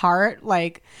torn apart,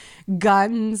 like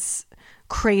guns,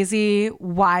 crazy,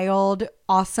 wild,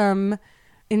 awesome,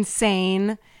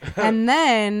 insane. And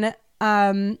then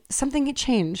something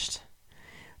changed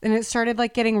and it started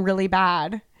like getting really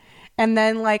bad. And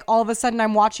then like all of a sudden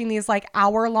I'm watching these like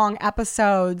hour-long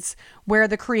episodes where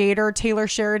the creator Taylor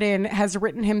Sheridan has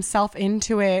written himself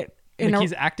into it. Like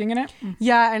he's acting in it?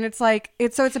 Yeah, and it's like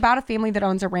it's about a family that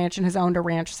owns a ranch and has owned a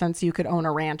ranch since you could own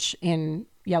a ranch in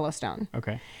Yellowstone.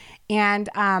 Okay. And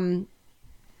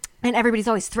everybody's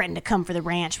always threatened to come for the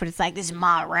ranch, but it's like, this is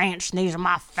my ranch and these are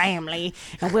my family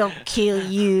and we'll kill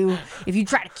you if you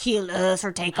try to kill us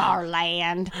or take our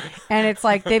land. And it's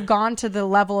like they've gone to the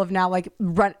level of now like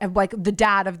the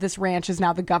dad of this ranch is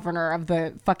now the governor of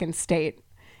the fucking state.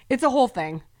 It's a whole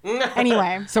thing.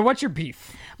 Anyway. So what's your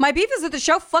beef? My beef is that the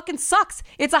show fucking sucks.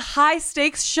 It's a high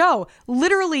stakes show.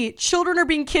 Literally, children are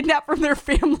being kidnapped from their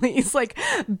families. Like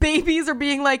babies are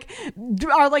being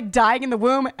dying in the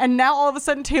womb. And now all of a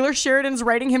sudden Taylor Sheridan's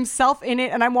writing himself in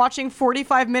it. And I'm watching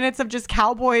 45 minutes of just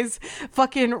cowboys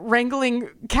fucking wrangling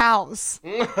cows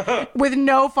with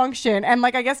no function. And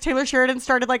like, I guess Taylor Sheridan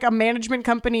started like a management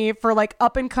company for like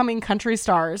up and coming country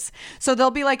stars. So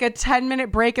there'll be like a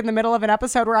 10-minute break in the middle of an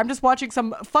episode where I'm just watching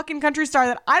some fucking country star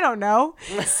that I don't know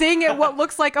sing at what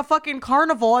looks like a fucking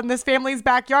carnival in this family's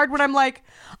backyard, when I'm like,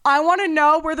 I want to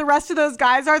know where the rest of those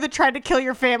guys are that tried to kill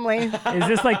your family. Is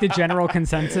this like the general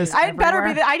consensus? I'd better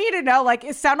be. I need to know.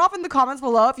 Like, sound off in the comments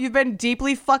below if you've been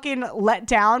deeply fucking let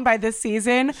down by this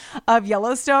season of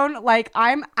Yellowstone. Like,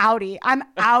 I'm outie.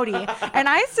 And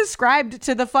I subscribed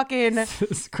to the fucking.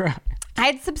 I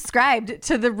had subscribed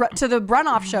to the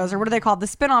runoff shows, or what are they called? The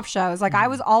spinoff shows. Like I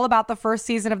was all about the first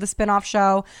season of the spinoff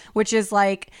show, which is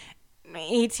like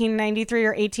 1893 or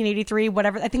 1883,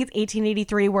 whatever. I think it's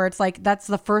 1883, where it's like that's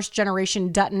the first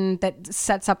generation Dutton that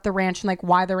sets up the ranch and like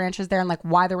why the ranch is there and like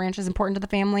why the ranch is important to the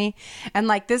family. And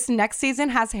like this next season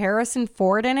has Harrison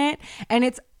Ford in it, and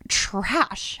it's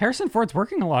trash. Harrison Ford's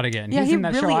working a lot again. Yeah, he's in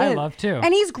that really show is. I love too.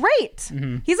 And he's great.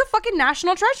 He's a fucking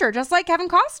national treasure, just like Kevin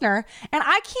Costner. And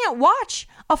I can't watch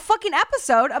a fucking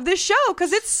episode of this show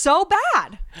because it's so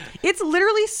bad. It's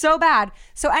literally so bad.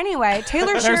 So anyway,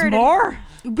 Taylor Sheridan. There's more?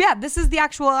 Yeah, this is the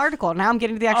actual article. Now I'm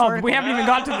getting to the actual article. We haven't even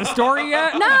got to the story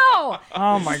yet? No!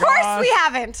 Oh my god. Of course we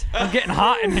haven't. I'm getting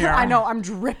hot in here. I know, I'm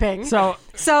dripping. So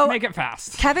make it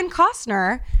fast. Kevin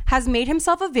Costner has made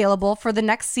himself available for the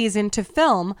next season to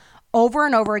film over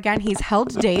and over again. He's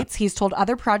held dates. He's told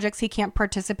other projects he can't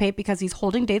participate because he's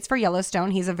holding dates for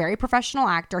Yellowstone. He's a very professional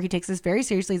actor. He takes this very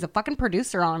seriously. He's a fucking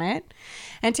producer on it.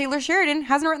 And Taylor Sheridan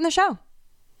hasn't written the show.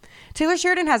 Taylor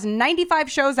Sheridan has 95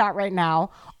 shows out right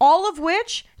now, all of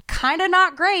which kind of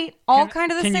not great, all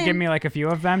kind of the same. Can you give me like a few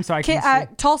of them so I can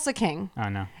see? Tulsa King. Oh,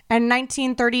 no. And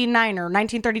 1939 or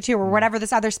 1932 or whatever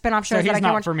this other spinoff show is that I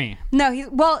can't watch. For me. No,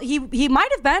 he might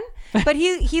have been, but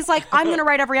he's like, I'm going to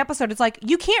write every episode. It's like,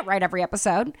 you can't write every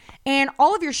episode. And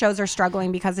all of your shows are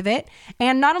struggling because of it.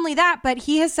 And not only that, but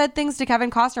he has said things to Kevin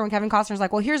Costner when Kevin Costner's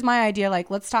like, well, here's my idea. Like,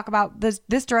 let's talk about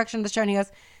this direction of the show. And he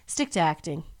goes, stick to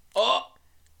acting. Oh.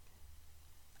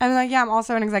 I'm like, yeah, I'm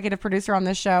also an executive producer on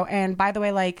this show. And by the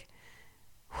way, like,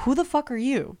 who the fuck are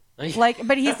you? Like,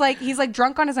 but he's like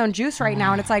drunk on his own juice right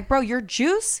now. And it's like, bro, your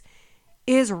juice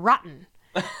is rotten.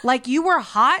 Like, you were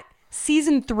hot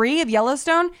season 3 of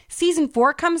Yellowstone. Season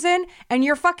 4 comes in and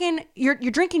you're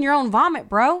drinking your own vomit,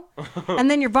 bro.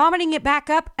 And then you're vomiting it back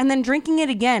up and then drinking it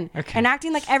again. Okay. And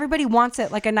acting like everybody wants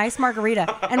it, like a nice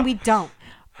margarita. And we don't.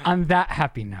 On that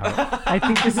happy note, I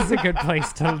think this is a good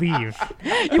place to leave.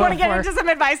 You want to get into some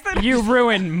advice then? You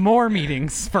ruin more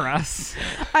meetings for us.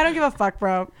 I don't give a fuck,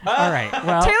 bro. All right.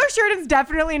 Well, Taylor Sheridan's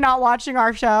definitely not watching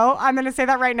our show. I'm going to say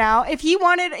that right now. If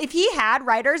he had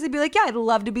writers, he'd be like, yeah, I'd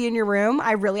love to be in your room.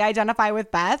 I really identify with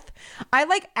Beth. I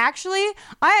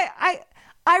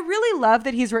I really love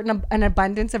that he's written an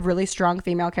abundance of really strong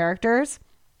female characters.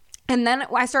 And then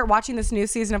I start watching this new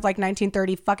season of like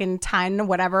 1930 fucking 10,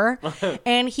 whatever.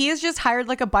 And he has just hired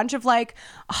like a bunch of like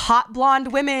hot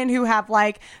blonde women who have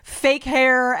like fake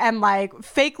hair and like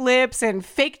fake lips and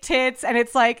fake tits. And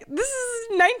it's like, this is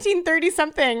 1930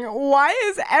 something. Why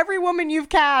is every woman you've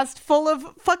cast full of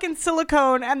fucking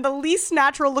silicone and the least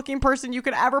natural looking person you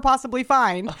could ever possibly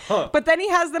find? But then he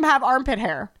has them have armpit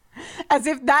hair. As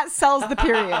if that sells the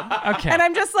period. Okay. And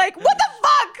I'm just like, what the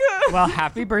fuck? Well,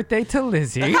 happy birthday to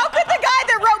Lizzie. How could the guy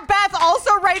that wrote Beth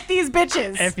also write these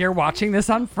bitches? If you're watching this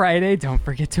on Friday, don't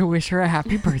forget to wish her a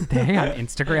happy birthday on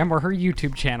Instagram or her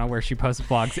YouTube channel where she posts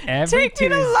vlogs every Take me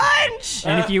to lunch!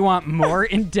 And if you want more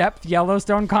in-depth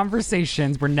Yellowstone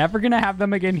conversations, we're never going to have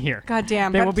them again here. God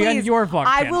damn. They will be on your vlog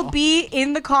channel. I will be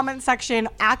in the comment section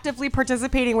actively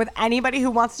participating with anybody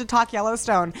who wants to talk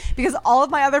Yellowstone because all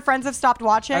of my other friends have stopped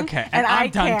watching. Okay, and I'm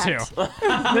done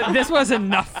too. This was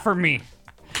enough for me.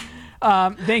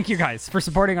 Thank you guys for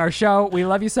supporting our show. We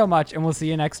love you so much, and we'll see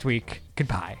you next week.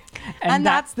 Goodbye. And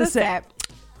that's the sip.